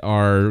there that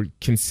are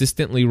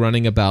consistently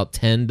running about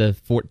 10 to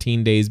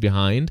 14 days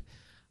behind,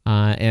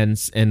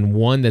 and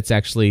one that's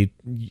actually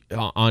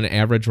on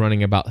average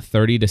running about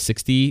 30 to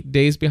 60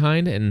 days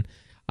behind, and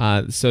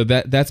so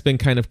that's been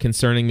kind of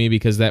concerning me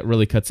because that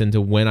really cuts into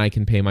when I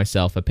can pay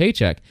myself a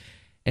paycheck,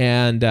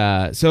 and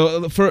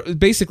so for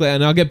basically,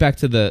 and I'll get back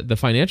to the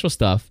financial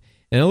stuff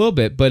in a little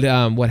bit, but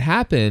what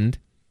happened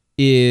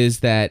is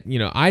that,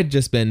 I'd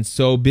just been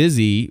so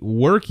busy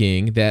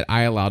working that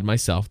I allowed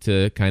myself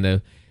to kind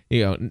of,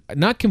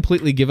 not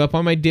completely give up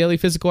on my daily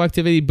physical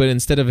activity, but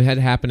instead of it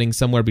happening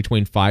somewhere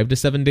between 5 to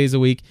 7 days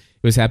a week,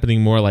 it was happening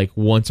more like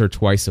once or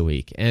twice a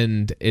week.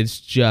 And it's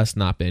just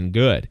not been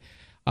good.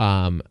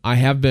 I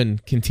have been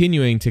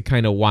continuing to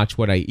kind of watch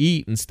what I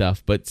eat and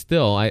stuff, but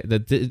still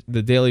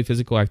the daily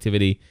physical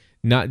activity,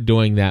 not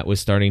doing that was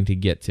starting to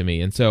get to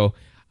me. And so,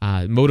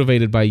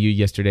 motivated by you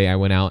yesterday, I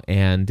went out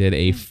and did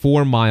a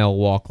 4-mile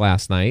walk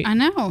last night. I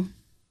know.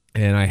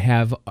 And I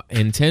have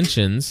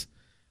intentions,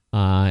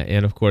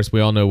 and of course,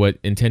 we all know what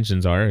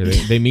intentions are.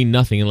 They mean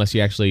nothing unless you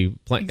actually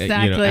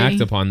Exactly.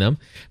 act upon them.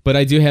 But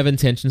I do have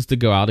intentions to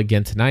go out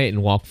again tonight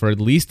and walk for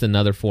at least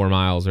another 4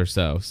 miles or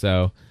so.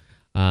 So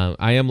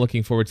I am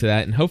looking forward to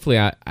that. And hopefully,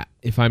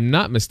 if I'm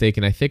not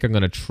mistaken, I think I'm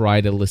going to try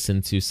to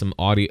listen to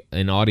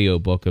an audio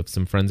book of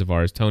some friends of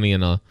ours, Tony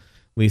and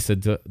Lisa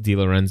Di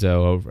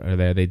Lorenzo over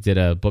there. They did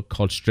a book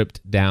called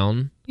Stripped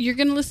Down. You're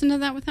going to listen to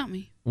that without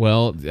me?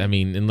 Well, I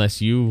mean,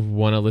 unless you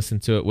want to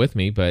listen to it with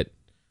me, but...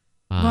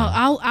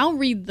 well, I'll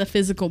read the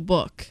physical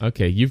book.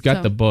 Okay, you've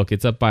got the book.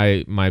 It's up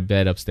by my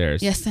bed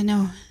upstairs. Yes, I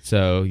know.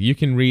 So you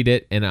can read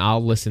it, and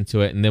I'll listen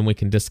to it, and then we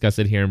can discuss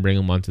it here and bring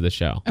them onto the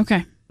show.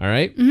 Okay. All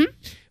right? Mm-hmm.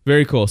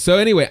 Very cool. So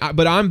anyway,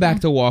 but I'm back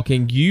to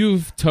walking.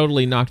 You've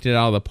totally knocked it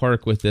out of the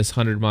park with this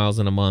 100 miles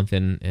in a month,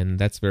 and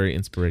that's very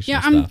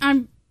inspirational stuff.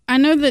 I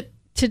know that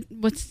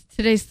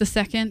today's the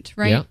 2nd,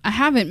 right? Yeah. I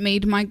haven't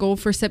made my goal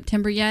for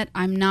September yet.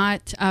 I'm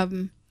not.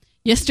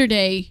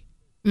 Yesterday,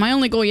 my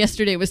only goal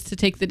yesterday was to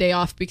take the day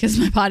off because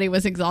my body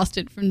was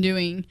exhausted from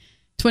doing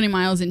 20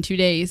 miles in 2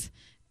 days.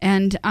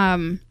 And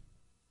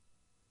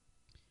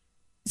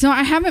so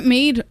I haven't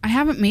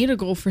made a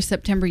goal for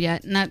September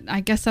yet. And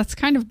I guess that's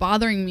kind of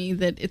bothering me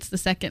that it's the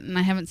 2nd and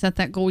I haven't set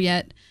that goal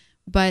yet.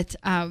 But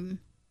I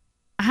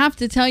have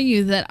to tell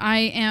you that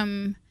I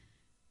am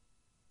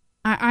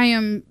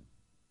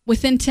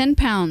within 10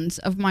 pounds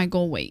of my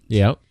goal weight.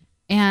 Yep.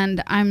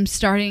 And I'm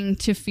starting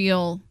to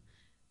feel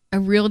a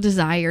real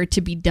desire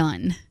to be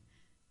done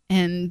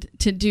and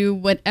to do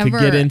whatever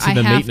I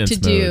have to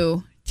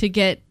do to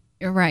get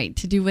right,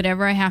 to do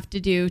whatever I have to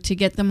do to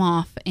get them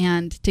off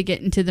and to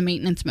get into the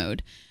maintenance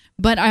mode.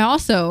 But I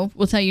also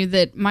will tell you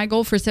that my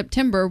goal for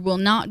September will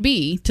not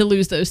be to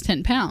lose those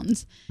 10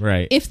 pounds.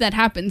 Right. If that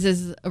happens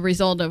as a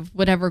result of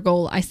whatever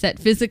goal I set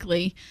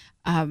physically,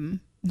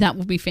 that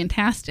will be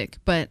fantastic.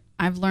 But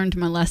I've learned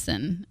my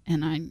lesson,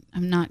 and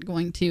I'm not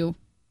going to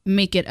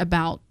make it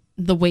about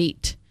the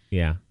weight.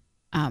 Yeah.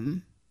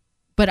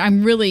 But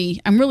I'm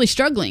really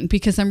struggling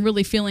because I'm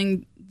really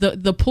feeling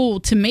the pull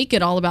to make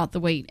it all about the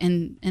weight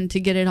and to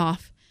get it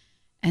off.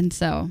 And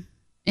so,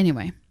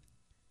 anyway,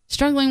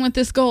 struggling with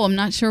this goal. I'm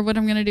not sure what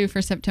I'm going to do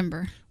for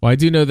September. Well, I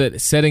do know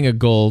that setting a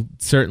goal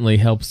certainly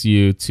helps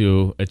you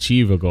to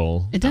achieve a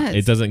goal. It does.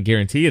 It doesn't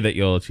guarantee you that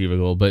you'll achieve a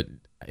goal, but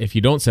if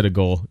you don't set a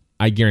goal,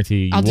 I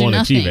guarantee you won't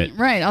achieve it.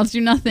 Right, I'll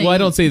do nothing. Well, I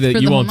don't say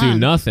that you won't do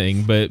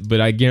nothing, but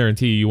I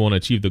guarantee you won't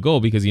achieve the goal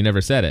because you never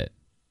set it.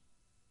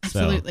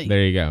 Absolutely. So,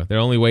 there you go. The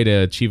only way to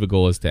achieve a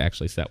goal is to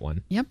actually set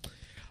one. Yep.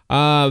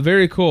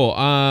 Very cool.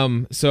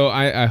 So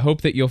I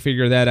hope that you'll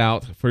figure that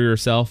out for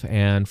yourself.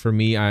 And for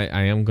me,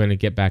 I am going to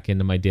get back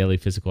into my daily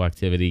physical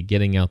activity,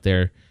 getting out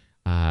there.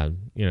 A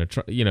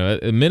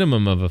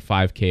minimum of a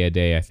 5K a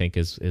day, I think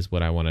is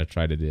what I want to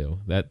try to do.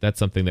 That's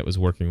something that was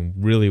working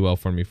really well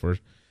for me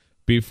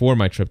before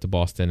my trip to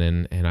Boston,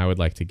 and I would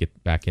like to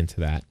get back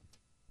into that.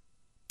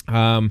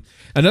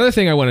 Another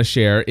thing I want to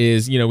share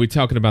is, we're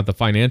talking about the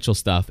financial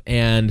stuff,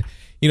 and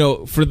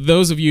for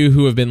those of you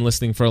who have been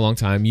listening for a long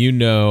time, you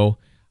know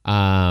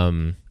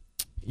that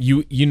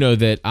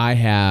I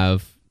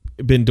have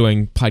been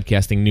doing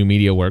podcasting, new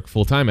media work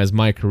full time as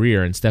my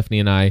career, and Stephanie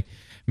and I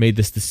made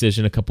this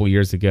decision a couple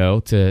years ago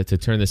to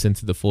turn this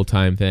into the full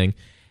time thing.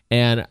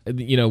 And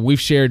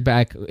we've shared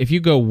back, if you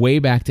go way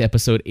back to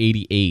episode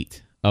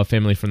 88 of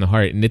Family from the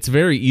Heart, and it's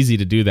very easy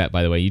to do that,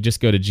 by the way. You just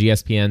go to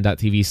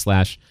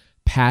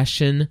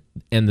gspn.tv/passion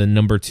and the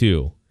number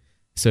 2.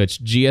 So it's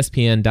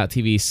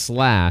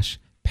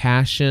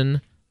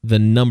gspn.tv/passion the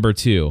number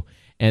 2,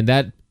 and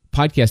that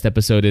podcast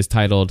episode is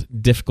titled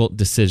Difficult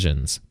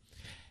Decisions.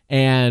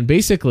 And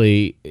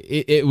basically,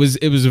 it was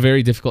a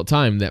very difficult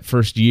time that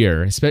first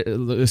year,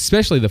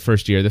 especially the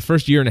first year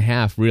and a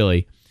half,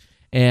 really.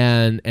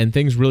 And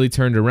things really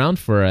turned around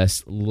for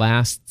us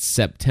last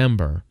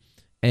September.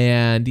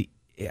 And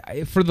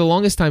for the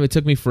longest time, it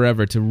took me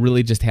forever to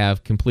really just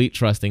have complete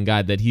trust in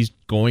God that He's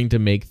going to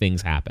make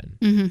things happen.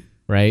 Mm-hmm.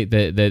 Right?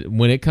 That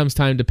when it comes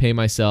time to pay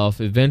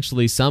myself,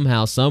 eventually,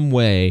 somehow, some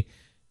way,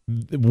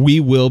 we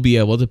will be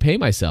able to pay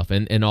myself,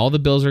 and all the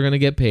bills are going to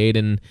get paid,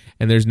 and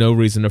there's no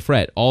reason to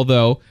fret.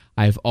 Although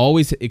I've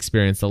always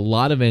experienced a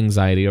lot of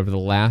anxiety over the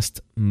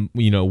last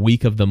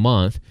week of the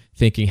month,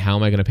 thinking, how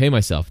am I going to pay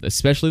myself?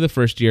 Especially the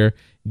first year,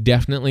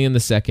 definitely in the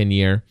second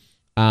year,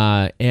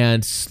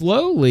 and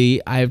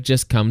slowly I've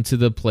just come to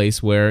the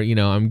place where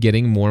I'm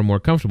getting more and more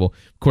comfortable.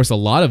 Of course, a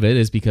lot of it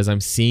is because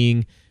I'm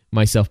seeing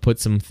myself put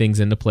some things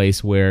into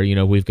place where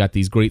we've got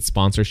these great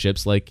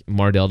sponsorships like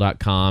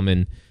Mardel.com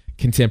and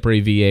Contemporary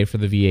VA for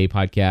the VA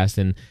podcast,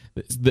 and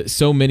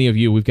so many of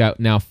you. We've got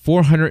now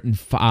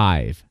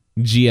 405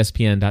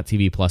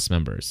 GSPN.TV Plus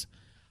members.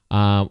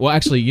 Well,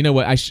 actually, you know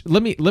what?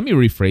 Let me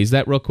rephrase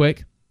that real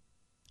quick,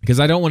 because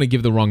I don't want to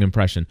give the wrong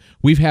impression.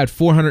 We've had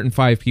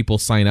 405 people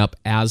sign up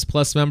as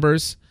Plus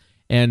members,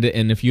 and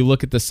if you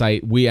look at the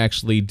site, we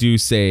actually do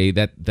say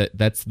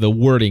that's the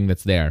wording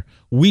that's there.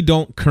 We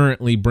don't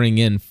currently bring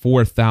in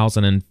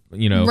 4,000 and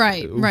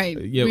right.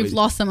 We've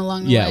lost them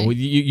along the way. Yeah,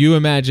 you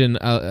imagine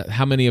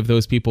how many of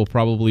those people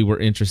probably were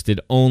interested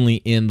only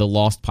in the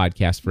Lost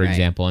podcast, for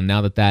example, and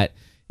now that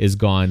is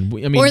gone.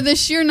 Or the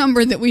sheer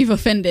number that we've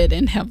offended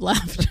and have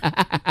left.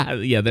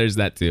 Yeah, there's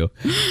that too.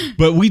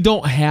 But we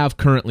don't have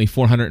currently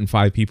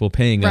 405 people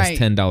paying us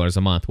 $10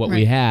 a month. What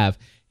we have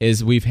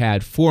is we've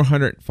had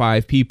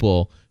 405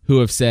 people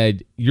who have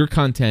said, your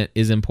content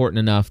is important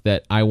enough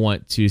that I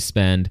want to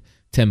spend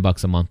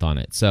 $10 a month on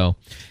it. So,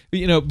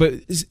 but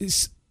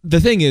the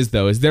thing is,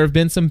 though, is there have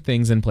been some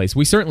things in place.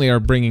 We certainly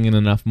are bringing in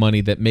enough money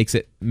that makes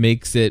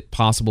it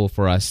possible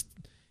for us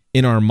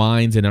in our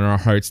minds and in our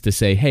hearts to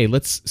say, hey,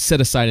 let's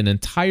set aside an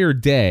entire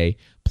day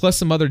plus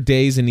some other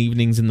days and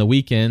evenings and the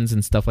weekends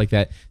and stuff like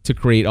that to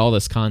create all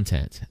this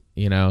content,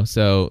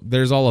 So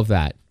there's all of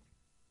that.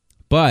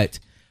 But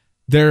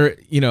there,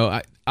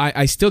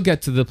 I still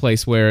get to the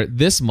place where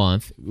this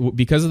month,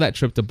 because of that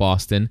trip to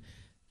Boston,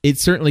 it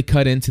certainly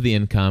cut into the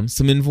income.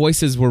 Some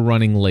invoices were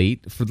running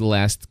late for the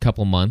last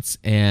couple months,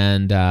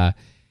 and I'm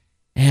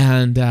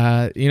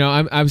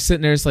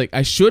sitting there. It's like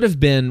I should have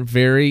been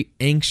very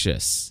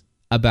anxious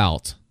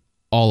about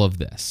all of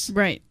this.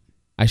 Right.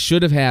 I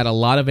should have had a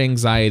lot of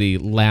anxiety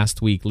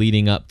last week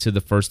leading up to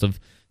the 1st of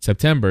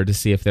September to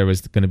see if there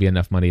was going to be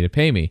enough money to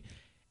pay me.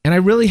 And I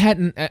really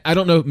hadn't, I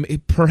don't know,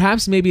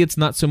 perhaps maybe it's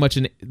not so much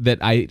that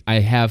I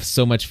have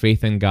so much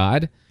faith in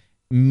God.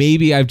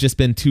 Maybe I've just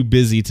been too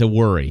busy to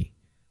worry.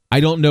 I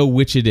don't know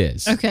which it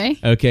is.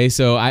 Okay,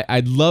 so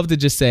I'd love to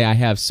just say I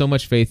have so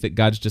much faith that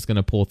God's just going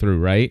to pull through,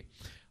 right?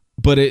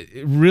 But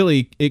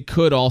it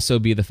could also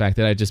be the fact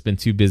that I've just been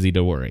too busy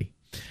to worry.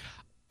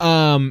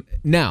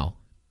 Now,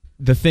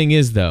 the thing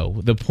is, though,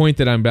 the point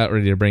that I'm about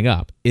ready to bring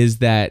up is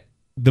that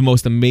the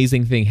most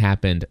amazing thing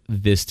happened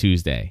this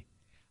Tuesday.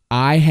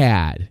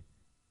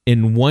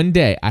 In one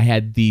day, I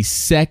had the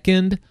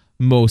second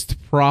most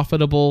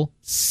profitable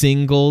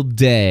single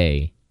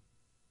day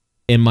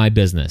in my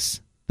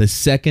business. The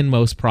second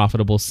most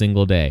profitable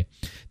single day.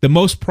 The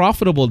most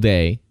profitable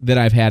day that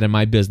I've had in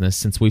my business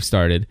since we've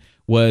started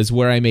was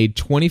where I made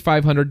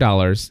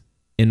 $2,500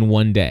 in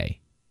one day.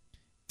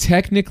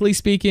 Technically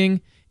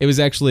speaking, it was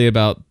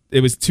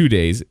 2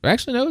 days.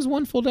 Actually, no, it was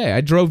one full day.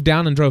 I drove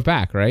down and drove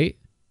back, right?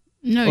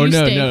 No,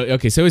 stayed.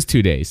 Okay, so it was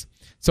 2 days.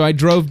 So I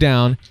drove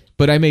down,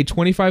 but I made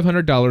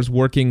 $2,500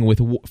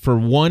 working for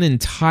one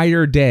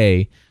entire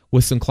day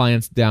with some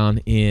clients down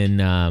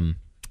in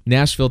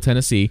Nashville,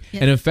 Tennessee.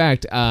 Yes. And in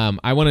fact,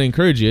 I want to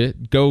encourage you,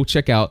 go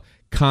check out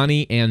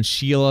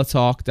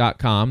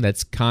ConnieandSheilaTalk.com.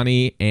 That's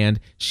Connie and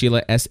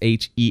Sheila,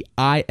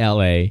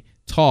 SHEILA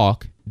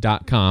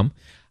talk.com.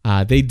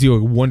 They do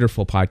a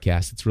wonderful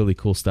podcast. It's really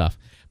cool stuff.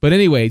 But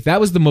anyway, that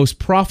was the most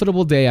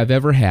profitable day I've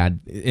ever had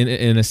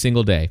in a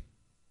single day.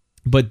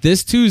 But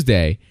this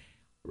Tuesday,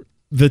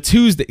 what's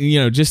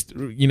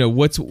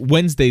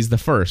Wednesday's the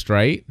first,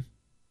 right?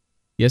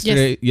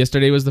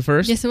 Yesterday was the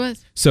first? Yes, it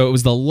was. So it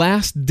was the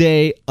last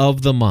day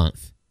of the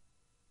month.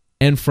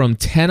 And from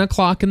 10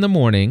 o'clock in the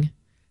morning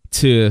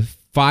to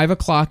 5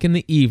 o'clock in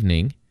the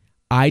evening,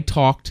 I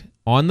talked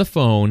on the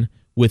phone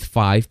with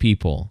 5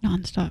 people.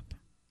 Nonstop.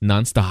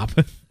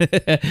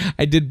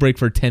 I did break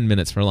for 10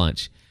 minutes for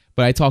lunch.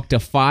 But I talked to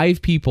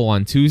 5 people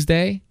on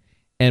Tuesday,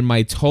 and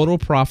my total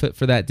profit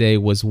for that day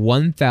was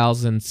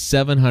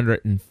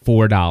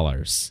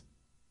 $1,704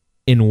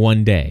 in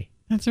one day.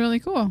 That's really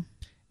cool.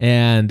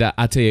 And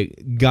I'll tell you,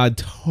 God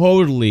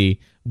totally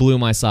blew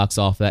my socks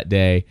off that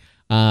day.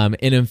 And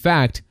in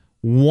fact,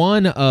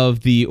 one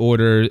of the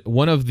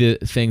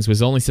things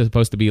was only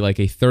supposed to be like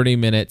a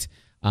 30-minute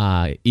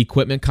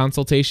equipment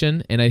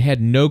consultation, and I had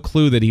no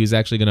clue that he was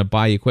actually going to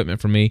buy equipment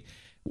from me.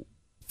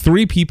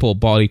 3 people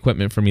bought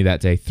equipment from me that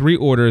day. 3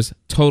 orders,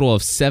 total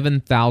of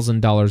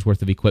 $7,000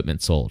 worth of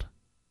equipment sold.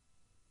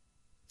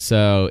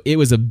 So it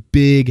was a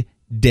big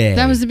day.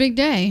 That was a big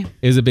day.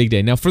 It was a big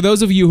day. Now, for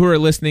those of you who are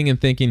listening and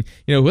thinking,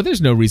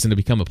 there's no reason to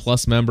become a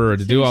Plus member or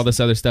to do all this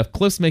other stuff.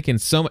 Cliff's making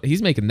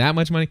he's making that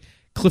much money.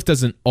 Cliff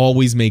doesn't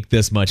always make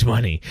this much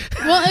money.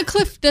 Well,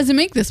 Cliff doesn't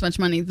make this much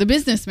money. The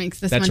business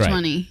makes this much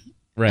money.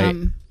 Right.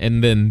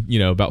 And then,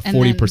 about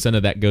 40%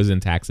 of that goes in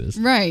taxes.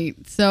 Right.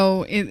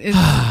 So it's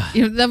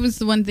that was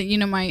the one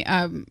thing,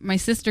 my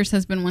sister's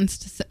husband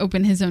wants to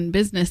open his own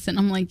business, and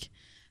I'm like,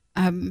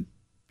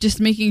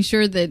 just making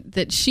sure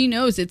that she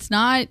knows it's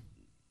not,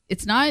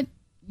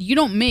 you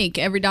don't make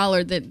every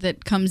dollar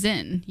that comes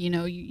in.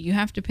 You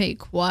have to pay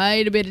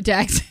quite a bit of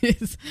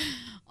taxes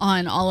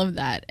on all of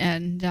that.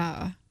 And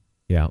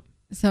yeah.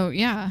 So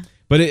yeah.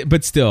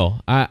 But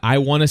still, I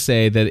want to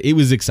say that it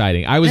was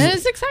exciting. It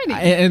is exciting.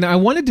 And I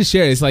wanted to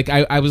share. It's like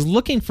I was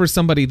looking for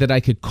somebody that I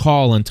could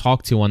call and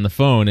talk to on the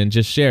phone and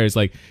just share. It's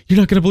like, you're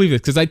not going to believe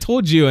this, because I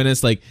told you, and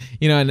it's like,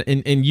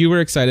 and you were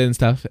excited and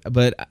stuff.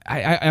 But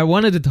I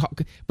wanted to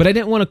talk, but I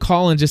didn't want to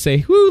call and just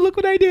say, "Whoo, look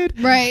what I did."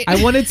 Right.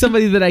 I wanted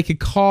somebody that I could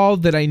call,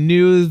 that I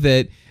knew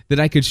that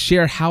I could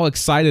share how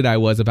excited I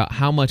was about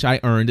how much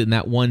I earned in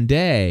that one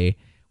day,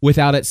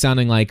 without it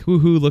sounding like,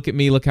 hoo-hoo, look at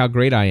me, look how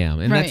great I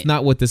am. And That's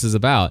not what this is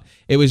about.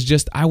 It was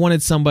just, I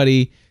wanted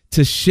somebody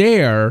to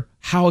share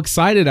how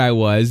excited I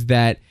was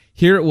that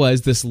here it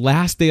was, this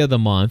last day of the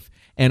month,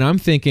 and I'm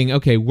thinking,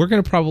 okay, we're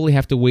going to probably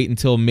have to wait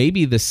until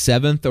maybe the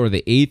 7th or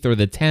the 8th or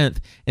the 10th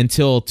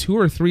until 2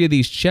 or 3 of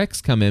these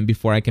checks come in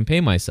before I can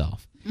pay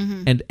myself.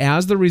 Mm-hmm. And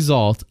as the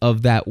result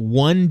of that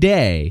one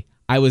day,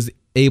 I was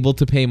able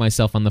to pay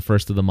myself on the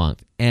 1st of the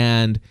month.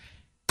 And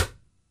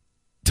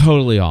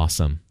totally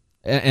awesome.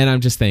 And I'm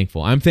just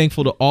thankful. I'm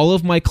thankful to all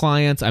of my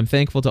clients. I'm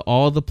thankful to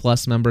all the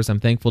Plus members. I'm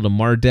thankful to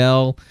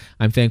Mardell.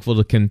 I'm thankful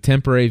to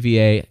Contemporary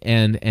VA.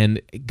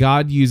 And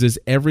God uses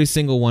every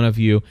single one of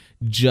you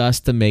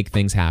just to make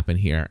things happen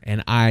here.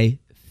 And I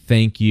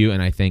thank you,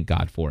 and I thank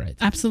God for it.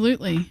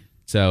 Absolutely.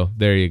 So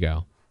there you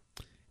go.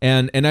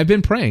 And I've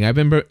been praying.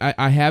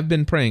 I have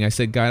been praying. I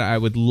said, God, I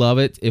would love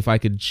it if I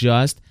could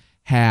just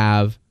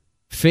have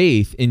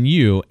faith in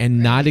you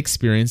and not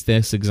experience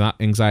this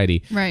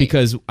anxiety. Right.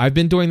 Because I've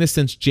been doing this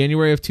since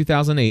January of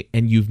 2008,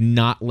 and you've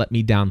not let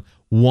me down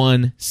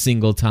one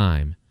single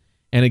time.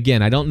 And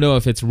again, I don't know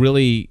if it's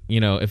really,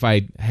 if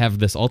I have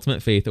this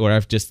ultimate faith or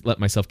I've just let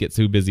myself get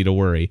too busy to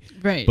worry.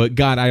 Right. But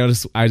God, I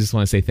just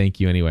want to say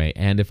thank you anyway.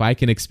 And if I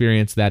can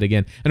experience that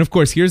again, and of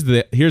course, here's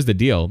the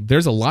deal.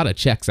 There's a lot of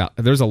checks out.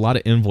 There's a lot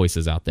of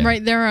invoices out there.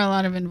 Right. There are a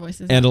lot of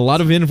invoices. And a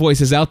lot of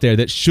invoices out there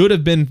that should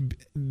have been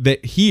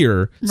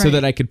here so Right.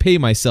 that I could pay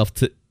myself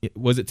to.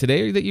 Was it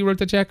today that you wrote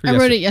the check? Or I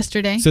wrote it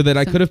yesterday. So that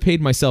I could have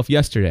paid myself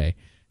yesterday.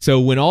 So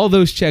when all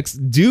those checks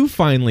do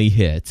finally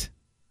hit,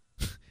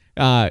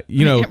 we're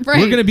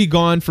going to be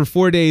gone for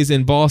 4 days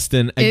in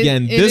Boston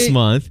again this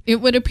month. It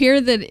would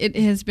appear that it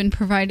has been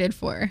provided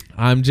for.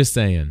 I'm just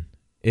saying,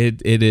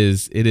 it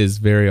is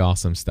very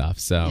awesome stuff.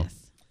 So Yes.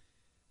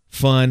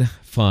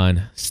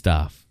 fun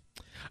stuff.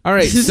 All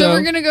right, So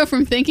we're going to go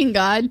from thanking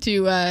God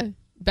to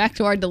back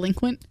to our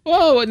delinquent.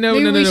 Oh no,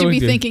 Maybe no, we no, should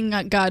be do. thanking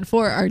God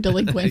for our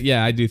delinquent.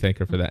 Yeah, I do thank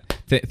her for that.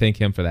 Thank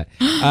him for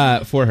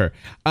that. For her.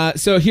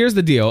 So here's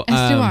the deal.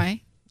 As do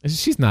I.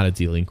 She's not a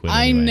delinquent.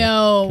 I anyway.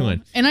 know. Come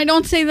on. And I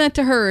don't say that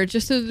to her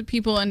just so that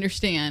people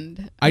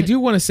understand. I do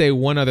want to say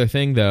one other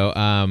thing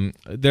though.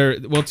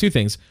 Two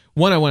things.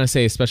 One, I want to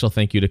say a special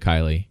thank you to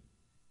Kylie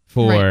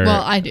for. Right.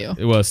 Well, I do.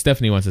 Well,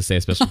 Stephanie wants to say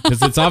a special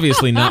because it's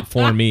obviously not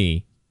for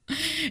me.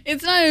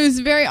 It's not. It was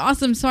very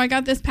awesome. So I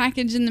got this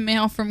package in the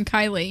mail from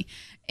Kylie,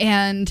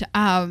 and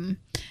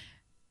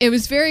it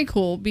was very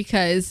cool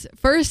because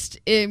first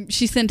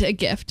she sent a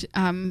gift.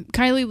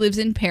 Kylie lives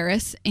in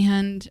Paris,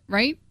 and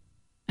right,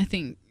 I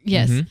think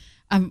yes.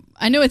 Mm-hmm.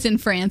 I know it's in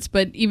France,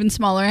 but even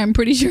smaller. I'm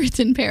pretty sure it's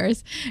in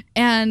Paris.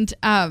 And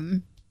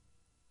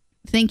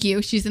thank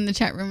you. She's in the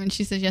chat room, and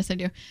she says yes, I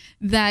do.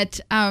 That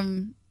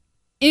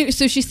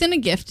so she sent a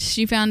gift.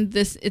 She found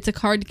this. It's a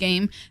card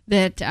game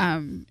that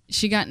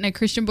she got in a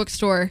Christian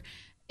bookstore,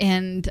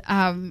 and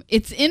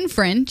it's in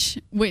French,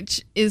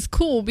 which is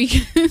cool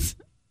because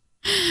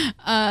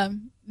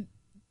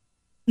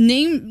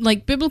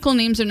biblical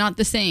names are not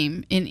the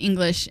same in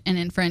English and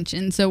in French,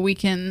 and so we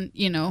can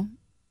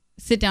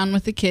sit down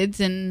with the kids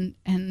and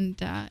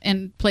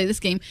play this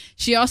game.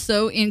 She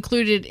also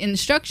included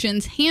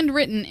instructions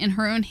handwritten in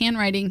her own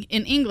handwriting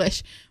in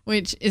English,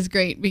 which is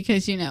great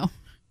because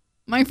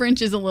my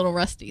French is a little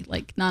rusty,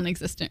 like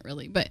non-existent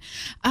really. But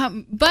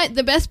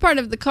the best part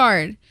of the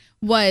card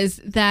was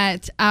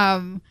that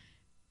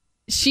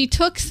she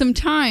took some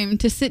time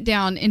to sit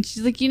down, and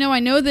she's like, I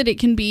know that it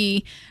can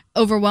be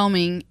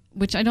overwhelming,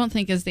 which I don't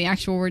think is the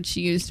actual word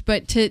she used,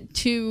 but to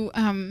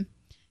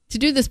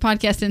do this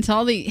podcast and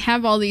to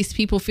have all these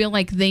people feel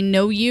like they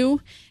know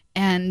you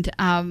and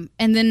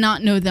then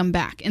not know them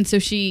back. And so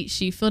she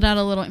filled out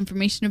a little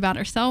information about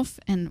herself,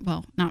 and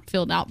well, not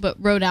filled out, but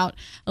wrote out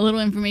a little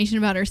information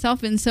about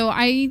herself. And so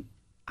I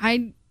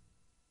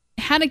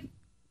had a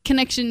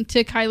connection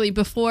to Kylie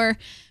before,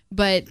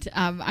 but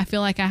I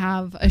feel like I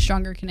have a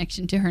stronger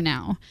connection to her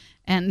now,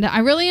 and I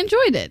really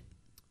enjoyed it.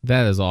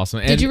 That is awesome.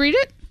 And did you read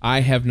it?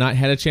 I have not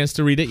had a chance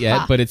to read it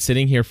yet, but it's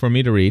sitting here for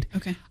me to read.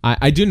 Okay.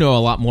 I do know a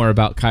lot more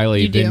about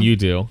Kylie than you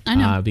do. I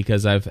know.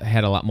 Because I've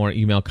had a lot more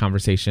email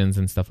conversations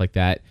and stuff like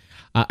that.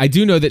 I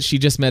do know that she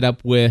just met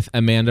up with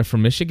Amanda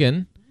from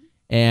Michigan,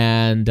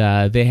 and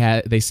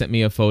they sent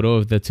me a photo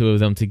of the two of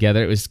them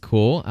together. It was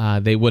cool.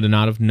 They would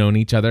not have known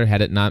each other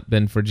had it not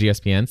been for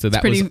GSPN, so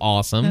that was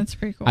awesome. That's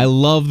pretty cool. I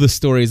love the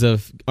stories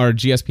of our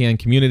GSPN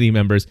community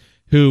members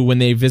who, when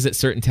they visit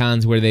certain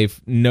towns where they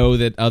know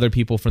that other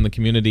people from the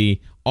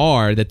community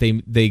are, that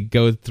they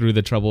go through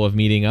the trouble of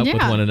meeting up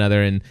with one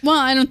another. And well,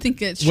 I don't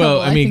think it's trouble.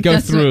 well, I mean, go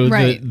through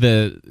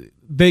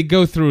they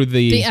go through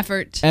the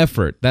effort.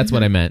 That's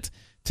what I meant,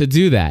 to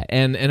do that.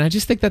 And I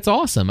just think that's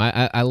awesome.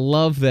 I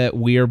love that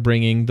we are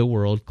bringing the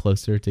world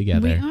closer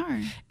together. We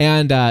are.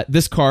 And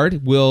this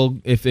card will,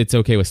 if it's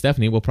okay with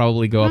Stephanie, will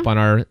probably go up on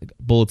our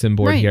bulletin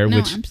board here,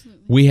 which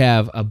absolutely. we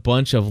have a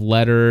bunch of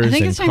letters and cards. I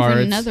think it's time for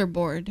another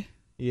board.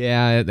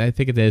 Yeah, I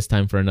think it is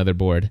time for another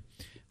board.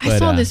 I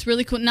saw this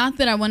really cool. Not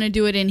that I want to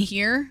do it in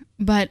here,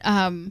 but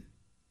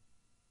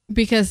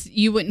because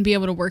you wouldn't be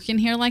able to work in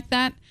here like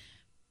that.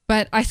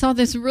 But I saw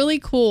this really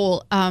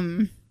cool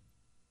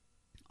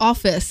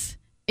office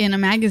in a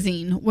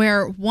magazine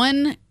where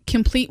one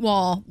complete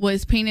wall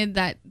was painted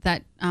that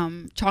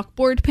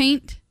chalkboard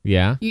paint.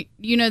 Yeah.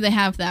 You know they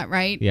have that,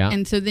 right? Yeah.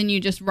 And so then you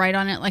just write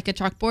on it like a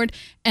chalkboard.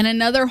 And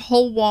another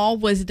whole wall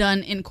was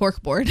done in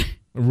corkboard.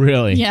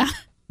 Really? Yeah.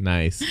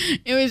 Nice.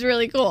 It was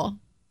really cool.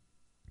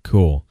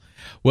 Cool.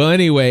 Well,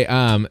 anyway,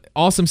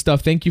 awesome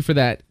stuff. Thank you for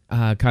that,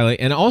 Kylie.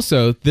 And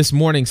also, this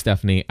morning,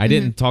 Stephanie, I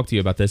didn't talk to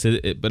you about this,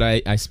 but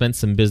I spent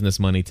some business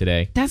money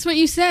today. That's what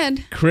you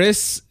said.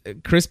 Chris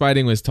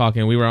Biding was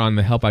talking. We were on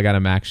the Help I Got a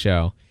Mac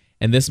show.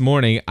 And this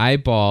morning, I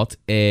bought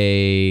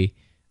a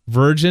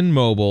Virgin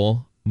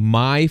Mobile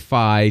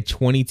MiFi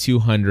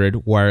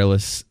 2200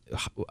 wireless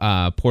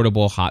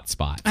portable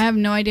hotspot. I have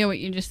no idea what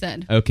you just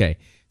said. Okay.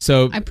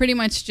 So I pretty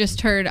much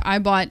just heard I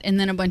bought and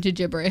then a bunch of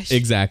gibberish.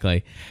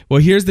 Exactly. Well,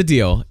 here's the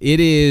deal. It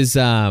is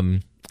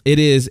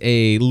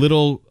a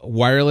little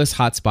wireless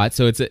hotspot.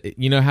 So it's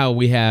you know how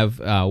we have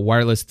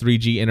wireless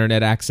 3G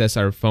internet access.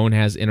 Our phone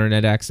has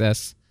internet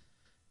access.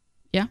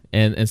 Yeah.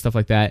 and stuff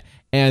like that.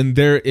 And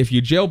there, if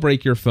you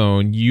jailbreak your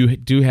phone, you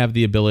do have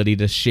the ability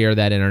to share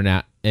that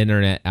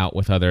internet out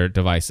with other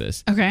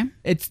devices. Okay.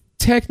 It's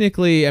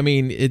technically, I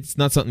mean, it's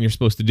not something you're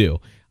supposed to do.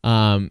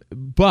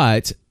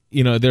 But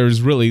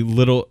there's really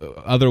little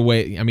other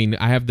way. I mean,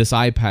 I have this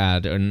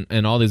iPad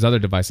and all these other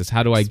devices.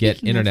 How do I get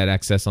Speaking internet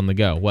access on the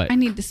go? What? I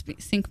need to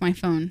sync my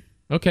phone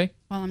Okay.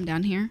 while I'm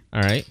down here.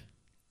 All right.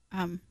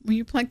 Will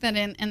you plug that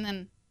in, and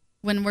then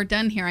when we're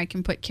done here, I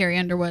can put Carrie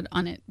Underwood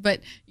on it. But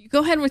you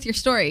go ahead with your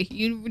story.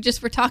 You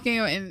just were talking,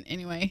 and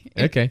anyway.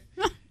 Okay.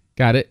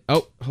 Got it.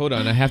 Oh, hold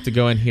on. I have to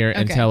go in here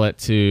and Okay. tell it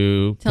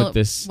to Tell put it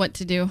this. what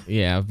to do.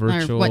 Yeah,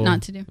 virtual. Or what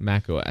not to do.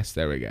 Mac OS.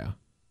 There we go.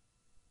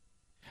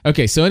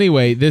 Okay, so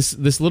anyway, this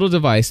little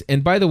device,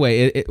 and by the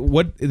way,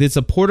 it's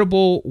a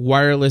portable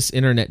wireless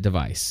internet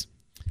device,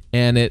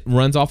 and it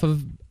runs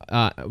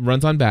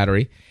runs on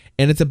battery,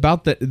 and it's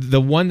about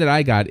the one that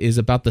I got is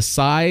about the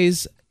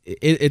size.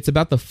 It's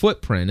about the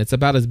footprint. It's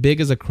about as big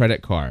as a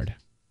credit card.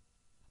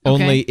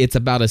 Okay. Only it's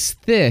about as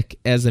thick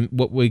as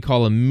what we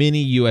call a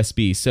mini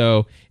USB.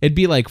 So it'd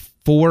be like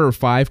 4 or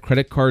 5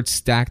 credit cards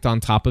stacked on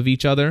top of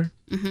each other.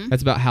 Mm-hmm.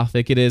 That's about how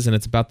thick it is, and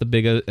it's about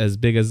as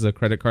big as a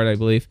credit card, I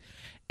believe.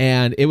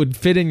 And it would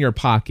fit in your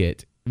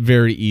pocket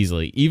very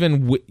easily.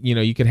 Even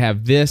you could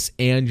have this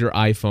and your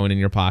iPhone in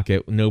your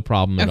pocket, no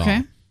problem at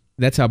all.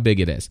 That's how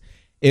big it is.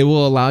 It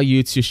will allow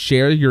you to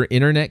share your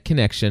internet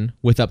connection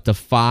with up to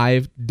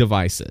 5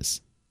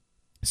 devices.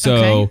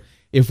 So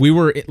if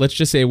let's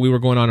just say we were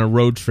going on a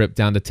road trip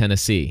down to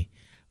Tennessee,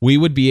 we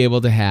would be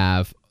able to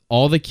have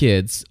all the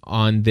kids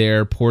on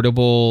their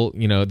portable,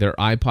 their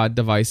iPod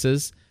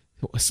devices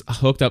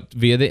hooked up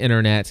via the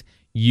internet.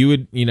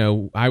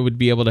 I would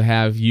be able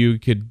to you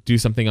could do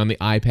something on the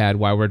iPad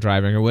while we're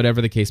driving or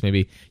whatever the case may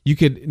be. You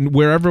could,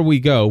 wherever we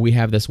go, we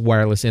have this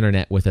wireless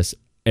internet with us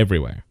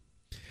everywhere.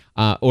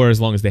 Or as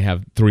long as they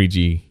have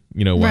 3G,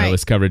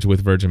 wireless coverage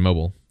with Virgin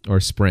Mobile, or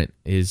Sprint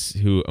is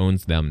who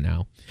owns them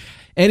now.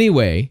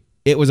 Anyway,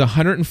 it was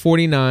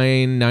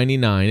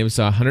 $149.99. It was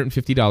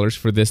 $150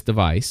 for this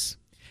device.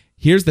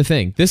 Here's the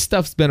thing. This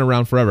stuff's been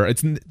around forever.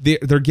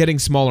 They're getting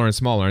smaller and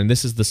smaller, and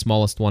this is the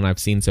smallest one I've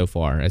seen so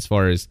far as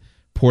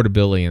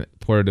portability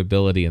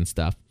and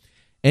stuff.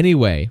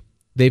 Anyway,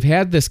 they've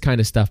had this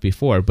kind of stuff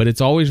before, but it's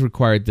always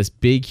required this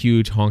big,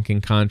 huge honking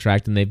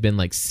contract, and they've been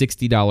like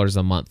 $60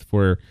 a month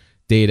for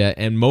data,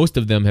 and most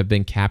of them have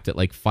been capped at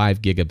like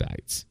 5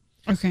 gigabytes.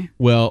 Okay.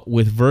 Well,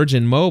 with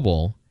Virgin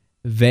Mobile,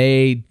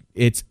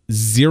 it's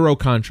zero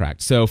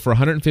contract. So for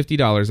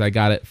 $150, I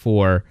got it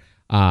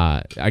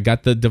I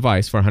got the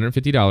device for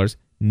 $150,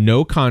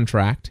 no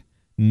contract,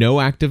 no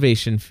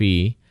activation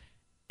fee,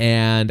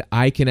 and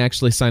I can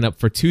actually sign up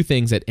for 2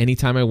 things at any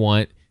time I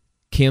want,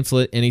 cancel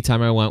it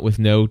anytime I want with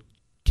no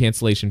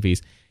cancellation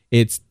fees.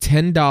 It's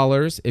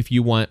 $10 if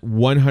you want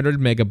 100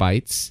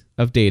 megabytes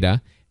of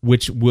data,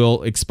 which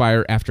will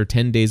expire after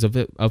 10 days of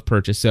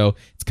purchase. So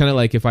it's kind of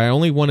like if I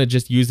only want to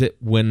just use it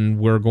when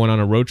we're going on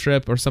a road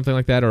trip or something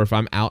like that, or if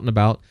I'm out and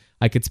about,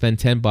 I could spend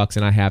 $10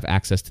 and I have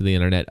access to the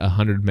internet,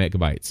 100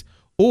 megabytes.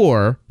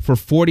 Or for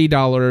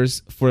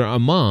 $40 for a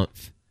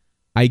month,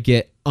 I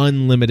get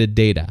unlimited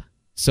data.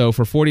 So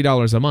for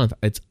 $40 a month,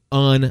 it's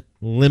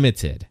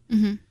unlimited.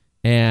 Mm-hmm.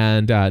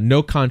 And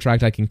no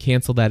contract. I can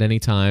cancel that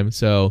anytime.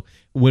 So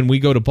when we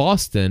go to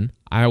Boston,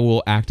 I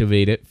will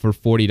activate it for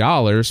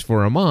 $40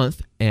 for a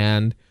month,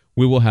 and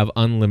we will have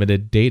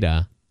unlimited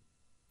data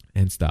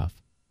and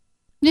stuff.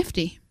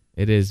 Nifty.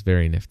 It is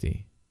very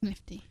nifty.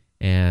 Nifty.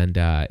 And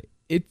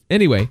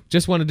anyway,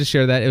 just wanted to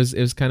share that. It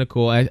was kind of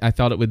cool. I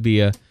thought it would be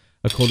a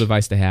cool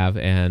device to have,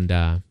 and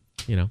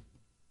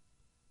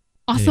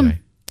Awesome. Anyway,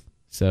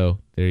 so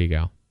there you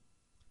go.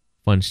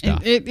 Fun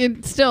stuff. It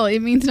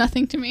means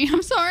nothing to me.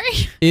 I'm sorry.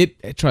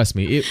 Trust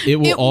me, it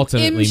will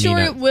ultimately. I'm sure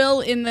mean it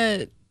will in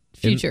the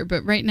future,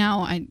 but right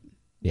now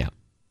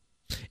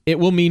it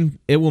will mean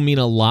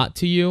a lot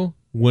to you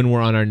when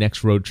we're on our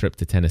next road trip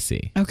to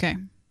Tennessee. Okay.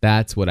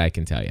 That's what I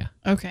can tell you.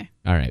 Okay.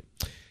 All right.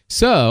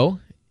 So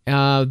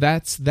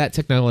that's that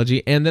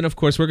technology, and then of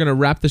course we're gonna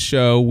wrap the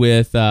show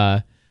with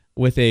a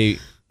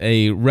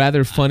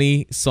rather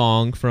funny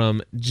song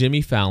from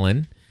Jimmy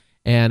Fallon,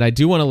 and I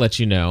do want to let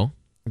you know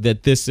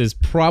that this is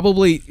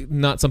probably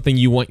not something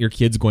you want your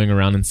kids going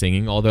around and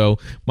singing, although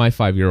my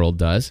 5-year-old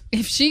does.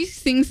 If she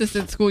sings this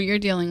at school, you're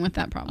dealing with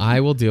that problem.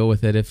 I will deal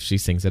with it if she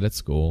sings it at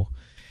school.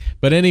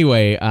 But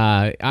anyway,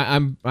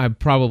 I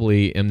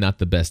probably am not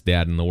the best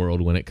dad in the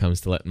world when it comes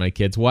to letting my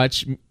kids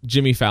watch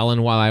Jimmy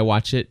Fallon while I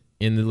watch it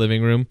in the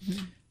living room.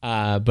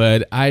 Mm-hmm.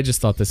 But I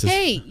just thought this is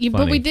funny.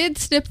 But we did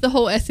skip the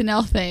whole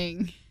SNL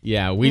thing.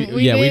 Yeah, we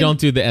don't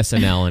do the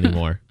SNL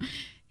anymore.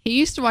 He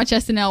used to watch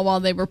SNL while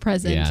they were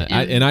present. Yeah,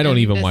 I don't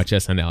even watch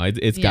SNL.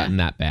 It's gotten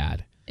that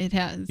bad. It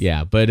has.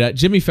 Yeah, but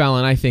Jimmy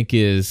Fallon, I think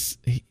he's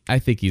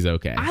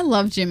okay. I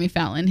love Jimmy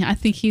Fallon. I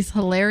think he's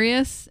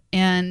hilarious,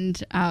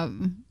 and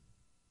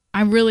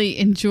I really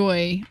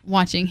enjoy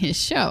watching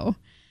his show.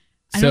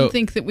 I don't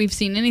think that we've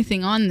seen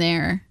anything on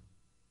there.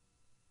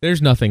 There's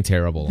nothing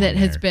terrible that on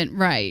has there. been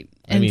right.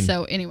 And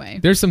so anyway,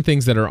 there's some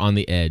things that are on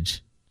the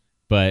edge,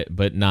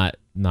 but not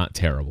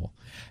terrible.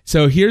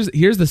 So here's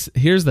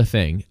the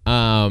thing.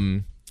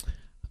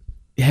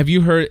 Have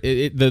you heard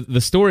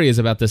the story is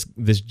about this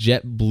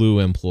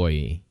JetBlue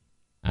employee?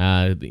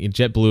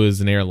 JetBlue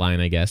is an airline,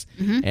 I guess,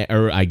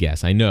 or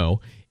I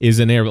know is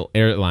an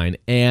airline.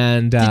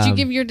 And did you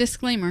give your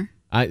disclaimer?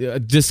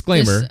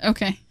 Disclaimer.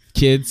 Okay.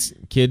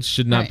 Kids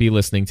should not be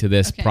listening to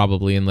this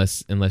probably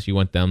unless you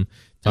want them.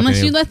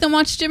 Unless you let them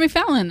watch Jimmy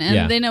Fallon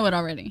and they know it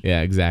already.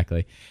 Yeah,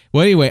 exactly.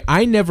 Well, anyway,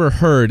 I never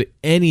heard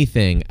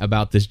anything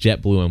about this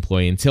JetBlue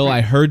employee until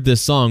I heard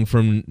this song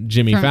from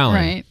Jimmy Fallon.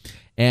 Right.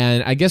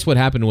 And I guess what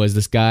happened was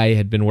this guy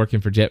had been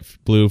working for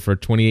JetBlue for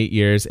 28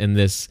 years, and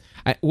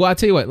I'll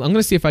tell you what, I'm going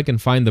to see if I can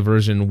find the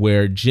version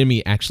where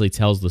Jimmy actually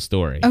tells the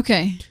story.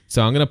 Okay.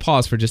 So I'm going to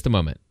pause for just a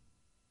moment.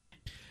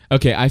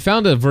 Okay, I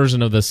found a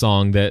version of the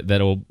song that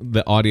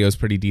the audio is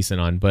pretty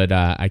decent on, but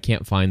I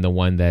can't find the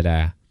one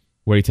that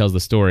where he tells the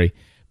story.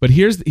 But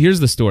here's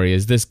the story: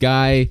 is this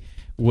guy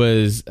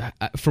was,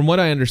 from what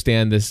I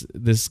understand,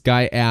 this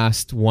guy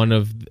asked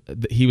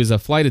he was a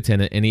flight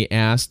attendant, and he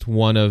asked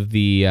one of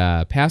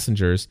the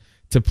passengers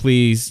to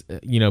please,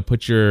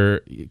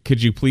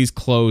 could you please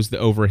close the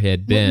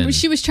overhead bin? Well,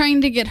 she was trying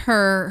to get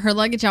her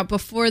luggage out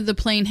before the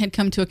plane had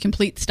come to a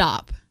complete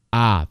stop.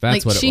 Ah,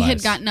 that's what it was. She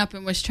had gotten up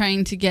and was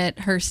trying to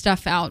get her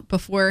stuff out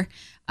before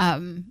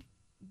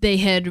they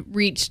had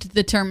reached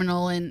the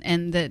terminal,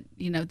 and that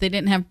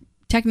they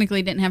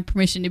technically didn't have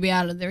permission to be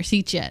out of their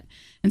seats yet.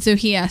 And so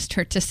he asked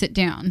her to sit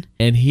down.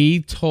 And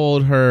he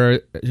told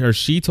her, or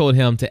she told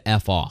him to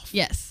F off.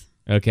 Yes.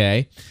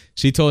 Okay.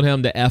 She told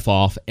him to F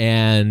off,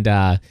 and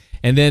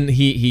then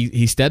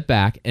he stepped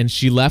back, and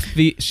she left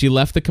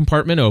the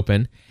compartment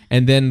open,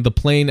 and then the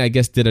plane, I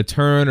guess, did a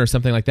turn or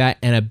something like that,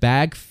 and a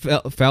bag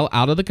fell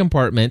out of the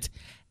compartment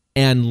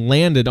and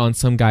landed on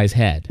some guy's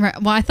head. Right.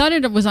 Well, I thought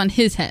it was on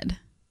his head.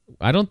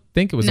 I don't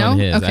think it was on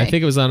his. Okay. I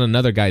think it was on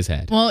another guy's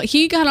head. Well,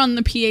 he got on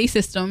the PA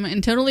system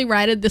and totally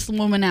ratted this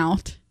woman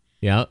out.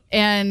 Yeah.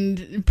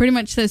 And pretty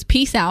much says,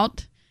 "Peace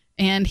out."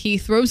 And he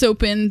throws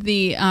open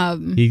the...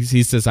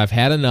 he says, "I've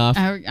had enough.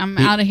 I'm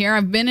out of here.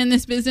 I've been in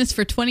this business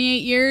for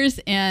 28 years."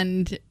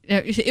 And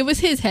it was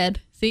his head.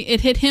 See, it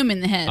hit him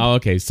in the head. Oh,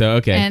 okay. So,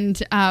 okay.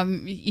 And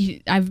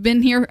I've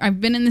been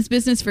in this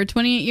business for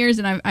 28 years,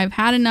 and I've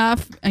had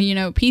enough.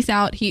 Peace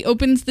out. He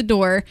opens the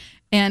door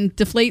and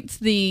inflates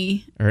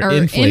the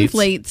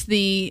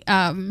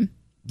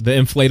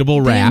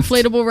inflatable raft. The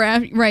inflatable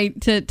raft, right,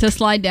 to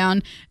slide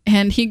down.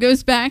 And he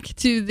goes back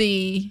to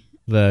the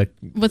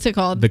what's it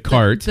called? The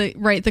cart.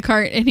 The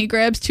cart, and he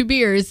grabs 2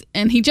 beers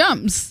and he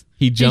jumps.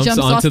 He jumps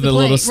onto the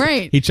little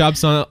right. He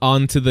jumps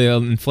onto the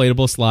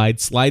inflatable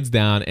slide, slides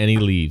down, and he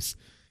leaves.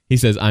 He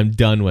says, "I'm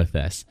done with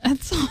this."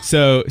 That's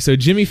awesome. So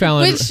Jimmy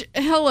Fallon, which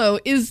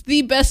is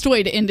the best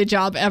way to end a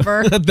job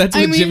ever. That's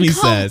what Jimmy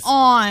says. Come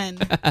on.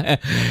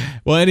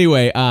 Well,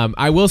 anyway,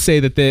 I will say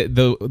that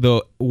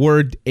the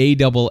word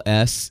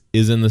ASS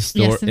is in the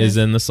store, is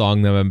in the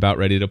song that I'm about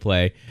ready to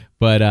play.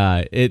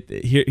 But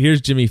here's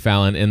Jimmy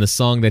Fallon and the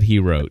song that he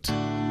wrote.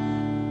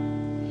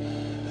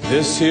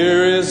 This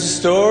here is the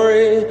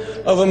story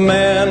of a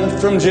man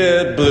from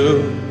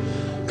JetBlue.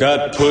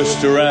 Got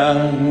pushed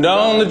around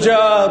on the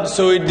job,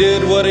 so he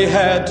did what he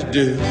had to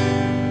do.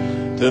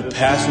 The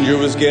passenger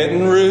was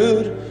getting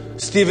rude.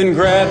 Stephen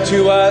grabbed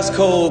 2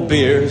 ice-cold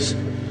beers.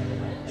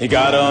 He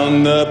got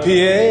on the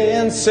PA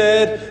and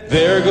said,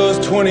 "There goes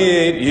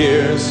 28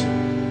 years."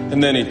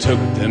 And then he took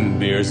them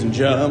beers and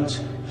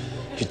jumped.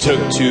 He took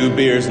 2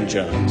 beers and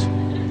jumped.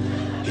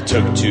 He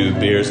took 2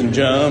 beers and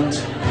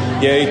jumped.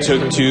 Yeah, he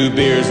took 2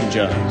 beers and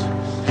jumped.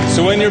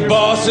 So when your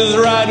boss is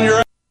riding your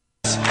ass,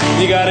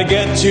 you gotta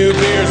get 2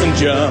 beers and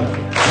jump.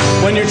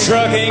 When your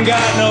truck ain't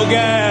got no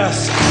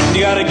gas,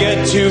 you gotta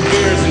get 2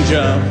 beers and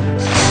jump.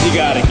 You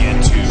gotta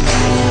get 2 beers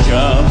and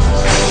jump.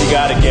 You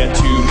gotta get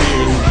 2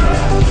 beers and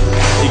jump.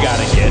 You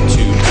gotta get 2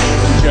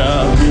 beers and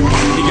jump.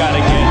 You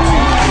gotta get 2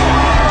 beers.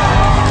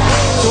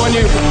 So when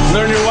you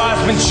learn your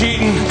wife's been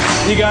cheating,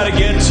 you gotta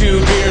get 2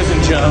 beers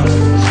and jump.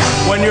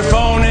 When your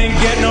phone ain't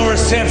getting no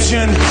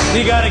reception,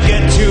 you gotta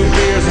get 2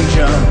 beers and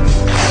jump.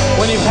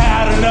 When you've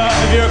had enough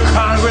of your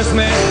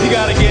congressman, you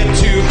gotta get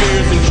 2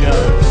 beers and jump.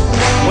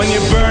 When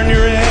you burn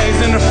your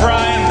eggs in a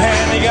frying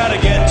pan, you gotta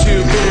get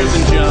 2 beers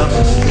and jump.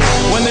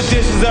 When the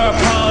dishes are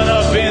piling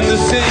up in the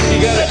sink, you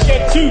gotta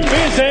get 2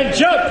 beers and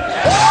jump.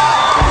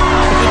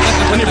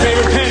 When your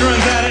favorite pen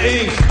runs out of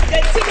ink,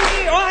 get 2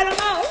 beers, I don't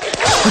know.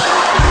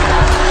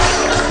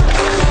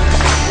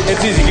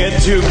 It's easy to get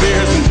 2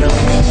 beers and jump.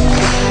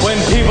 When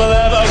people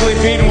have ugly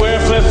feet and wear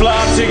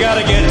flip-flops, you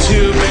gotta get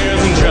 2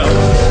 beers and jump.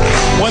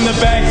 When the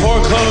bank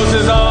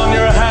forecloses on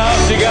your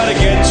house, you gotta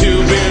get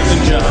 2 beers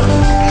and jump.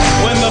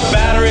 When the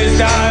batteries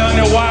die on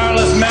your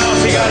wireless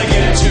mouse, you gotta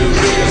get 2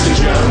 beers and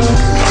jump.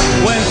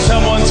 When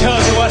someone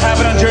tells you what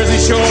happened on Jersey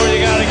Shore,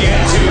 you gotta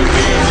get 2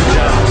 beers and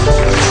jump.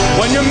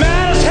 When you're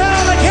mad as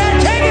hell, they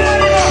can't take it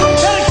anymore, you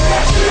gotta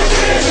get 2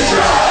 beers and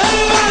jump.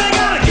 Everybody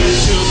gotta get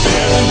 2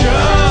 beers and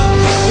jump.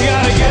 You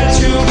gotta get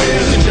 2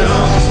 beers and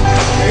jump.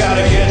 You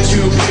gotta get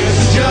 2 beers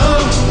and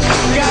jump.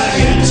 You gotta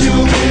get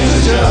 2 beers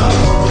and jump.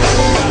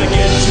 You gotta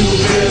get 2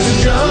 beers and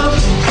jump.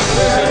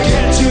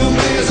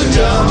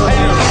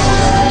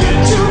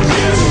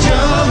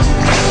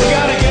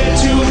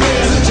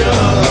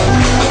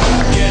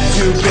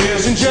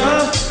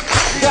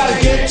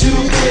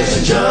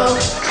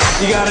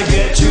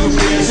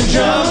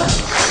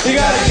 You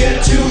gotta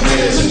get 2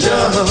 beers and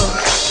jump.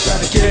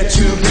 Gotta get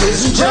 2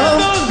 beers and jump.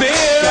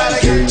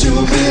 Gotta get 2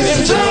 beers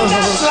and jump.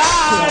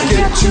 Gotta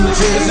get 2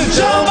 beers and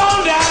jump.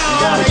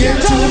 Gotta get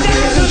 2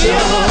 beers and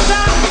jump.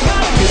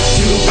 Get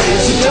 2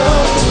 beers and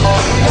jump.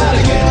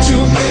 Gotta get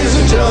 2 beers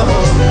and jump.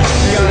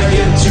 Gotta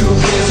get 2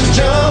 beers and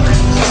jump.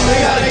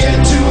 They gotta get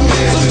 2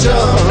 beers and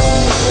jump.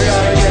 They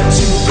gotta get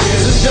 2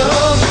 beers and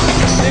jump.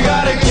 They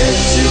gotta get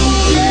 2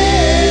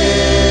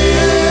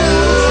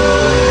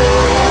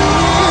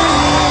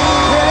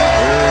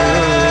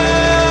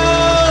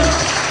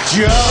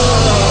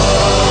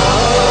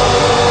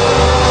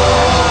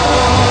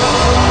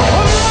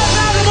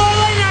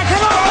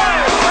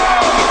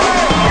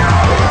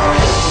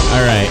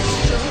 All right.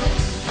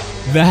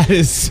 That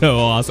is so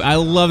awesome. I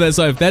love that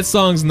song. If that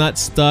song's not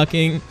stuck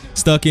in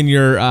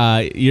your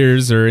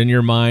ears or in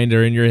your mind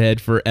or in your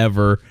head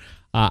forever,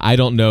 I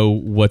don't know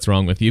what's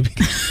wrong with you.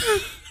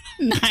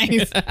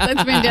 Nice.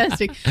 That's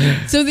fantastic.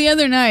 So the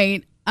other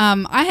night,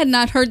 I had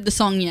not heard the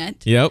song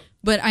yet. Yep.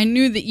 But I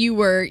knew that you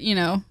were,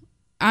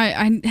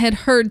 I had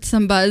heard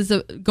some buzz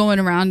going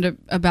around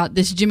about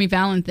this Jimmy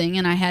Fallon thing,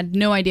 and I had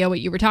no idea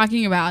what you were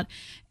talking about.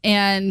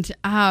 And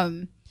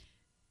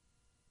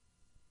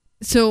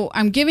so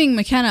I'm giving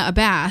McKenna a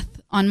bath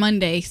on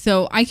Monday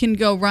so I can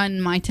go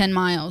run my 10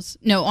 miles.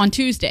 No, on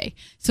Tuesday.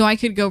 So I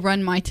could go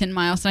run my 10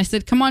 miles. And I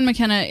said, come on,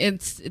 McKenna,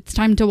 it's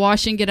time to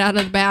wash and get out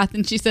of the bath.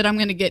 And she said, I'm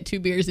going to get 2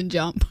 beers and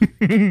jump.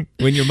 When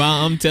your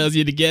mom tells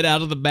you to get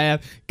out of the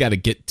bath, got to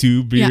get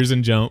 2 beers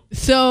and jump.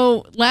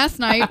 So last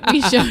night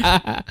we showed...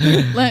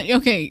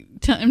 Okay,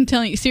 I'm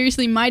telling you,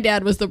 seriously, my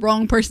dad was the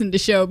wrong person to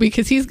show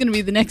because he's going to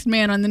be the next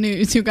man on the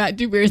news who got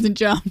 2 beers and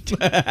jumped.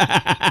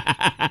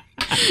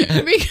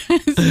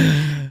 Because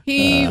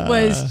he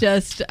was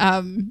just,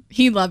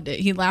 he loved it.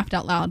 He laughed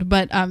out loud.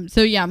 But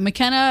so yeah,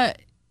 McKenna,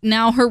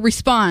 now her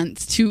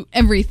response to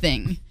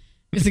everything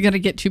is I got to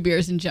get 2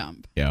 beers and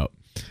jump. Yep.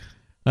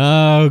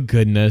 Oh,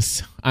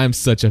 goodness. I'm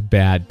such a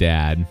bad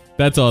dad.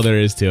 That's all there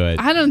is to it.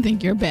 I don't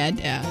think you're a bad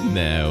dad.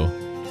 No.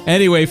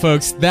 Anyway,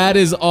 folks, that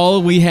is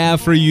all we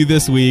have for you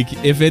this week.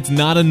 If it's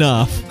not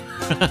enough.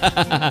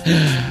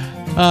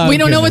 We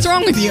don't know what's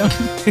wrong with you.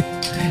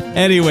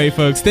 Anyway,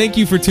 folks, thank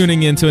you for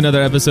tuning in to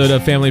another episode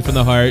of Family from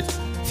the Heart.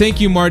 Thank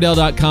you,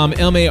 Mardel.com,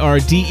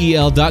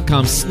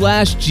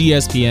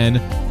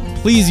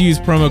 MARDEL.com/GSPN. Please use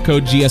promo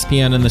code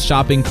GSPN in the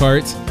shopping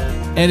cart.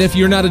 And if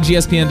you're not a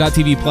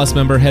GSPN.TV Plus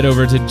member, head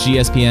over to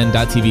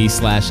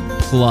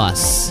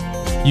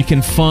GSPN.TV/plus. You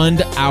can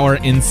fund our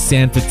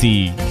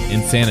insanity.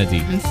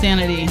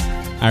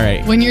 All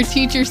right. When your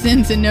teacher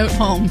sends a note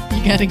home,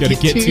 you gotta get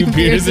 2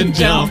 beers and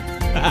jump.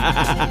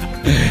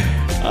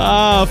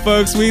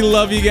 Folks, we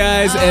love you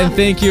guys, and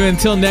thank you.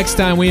 Until next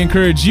time, we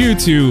encourage you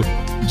to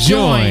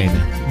join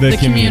the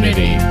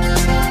community.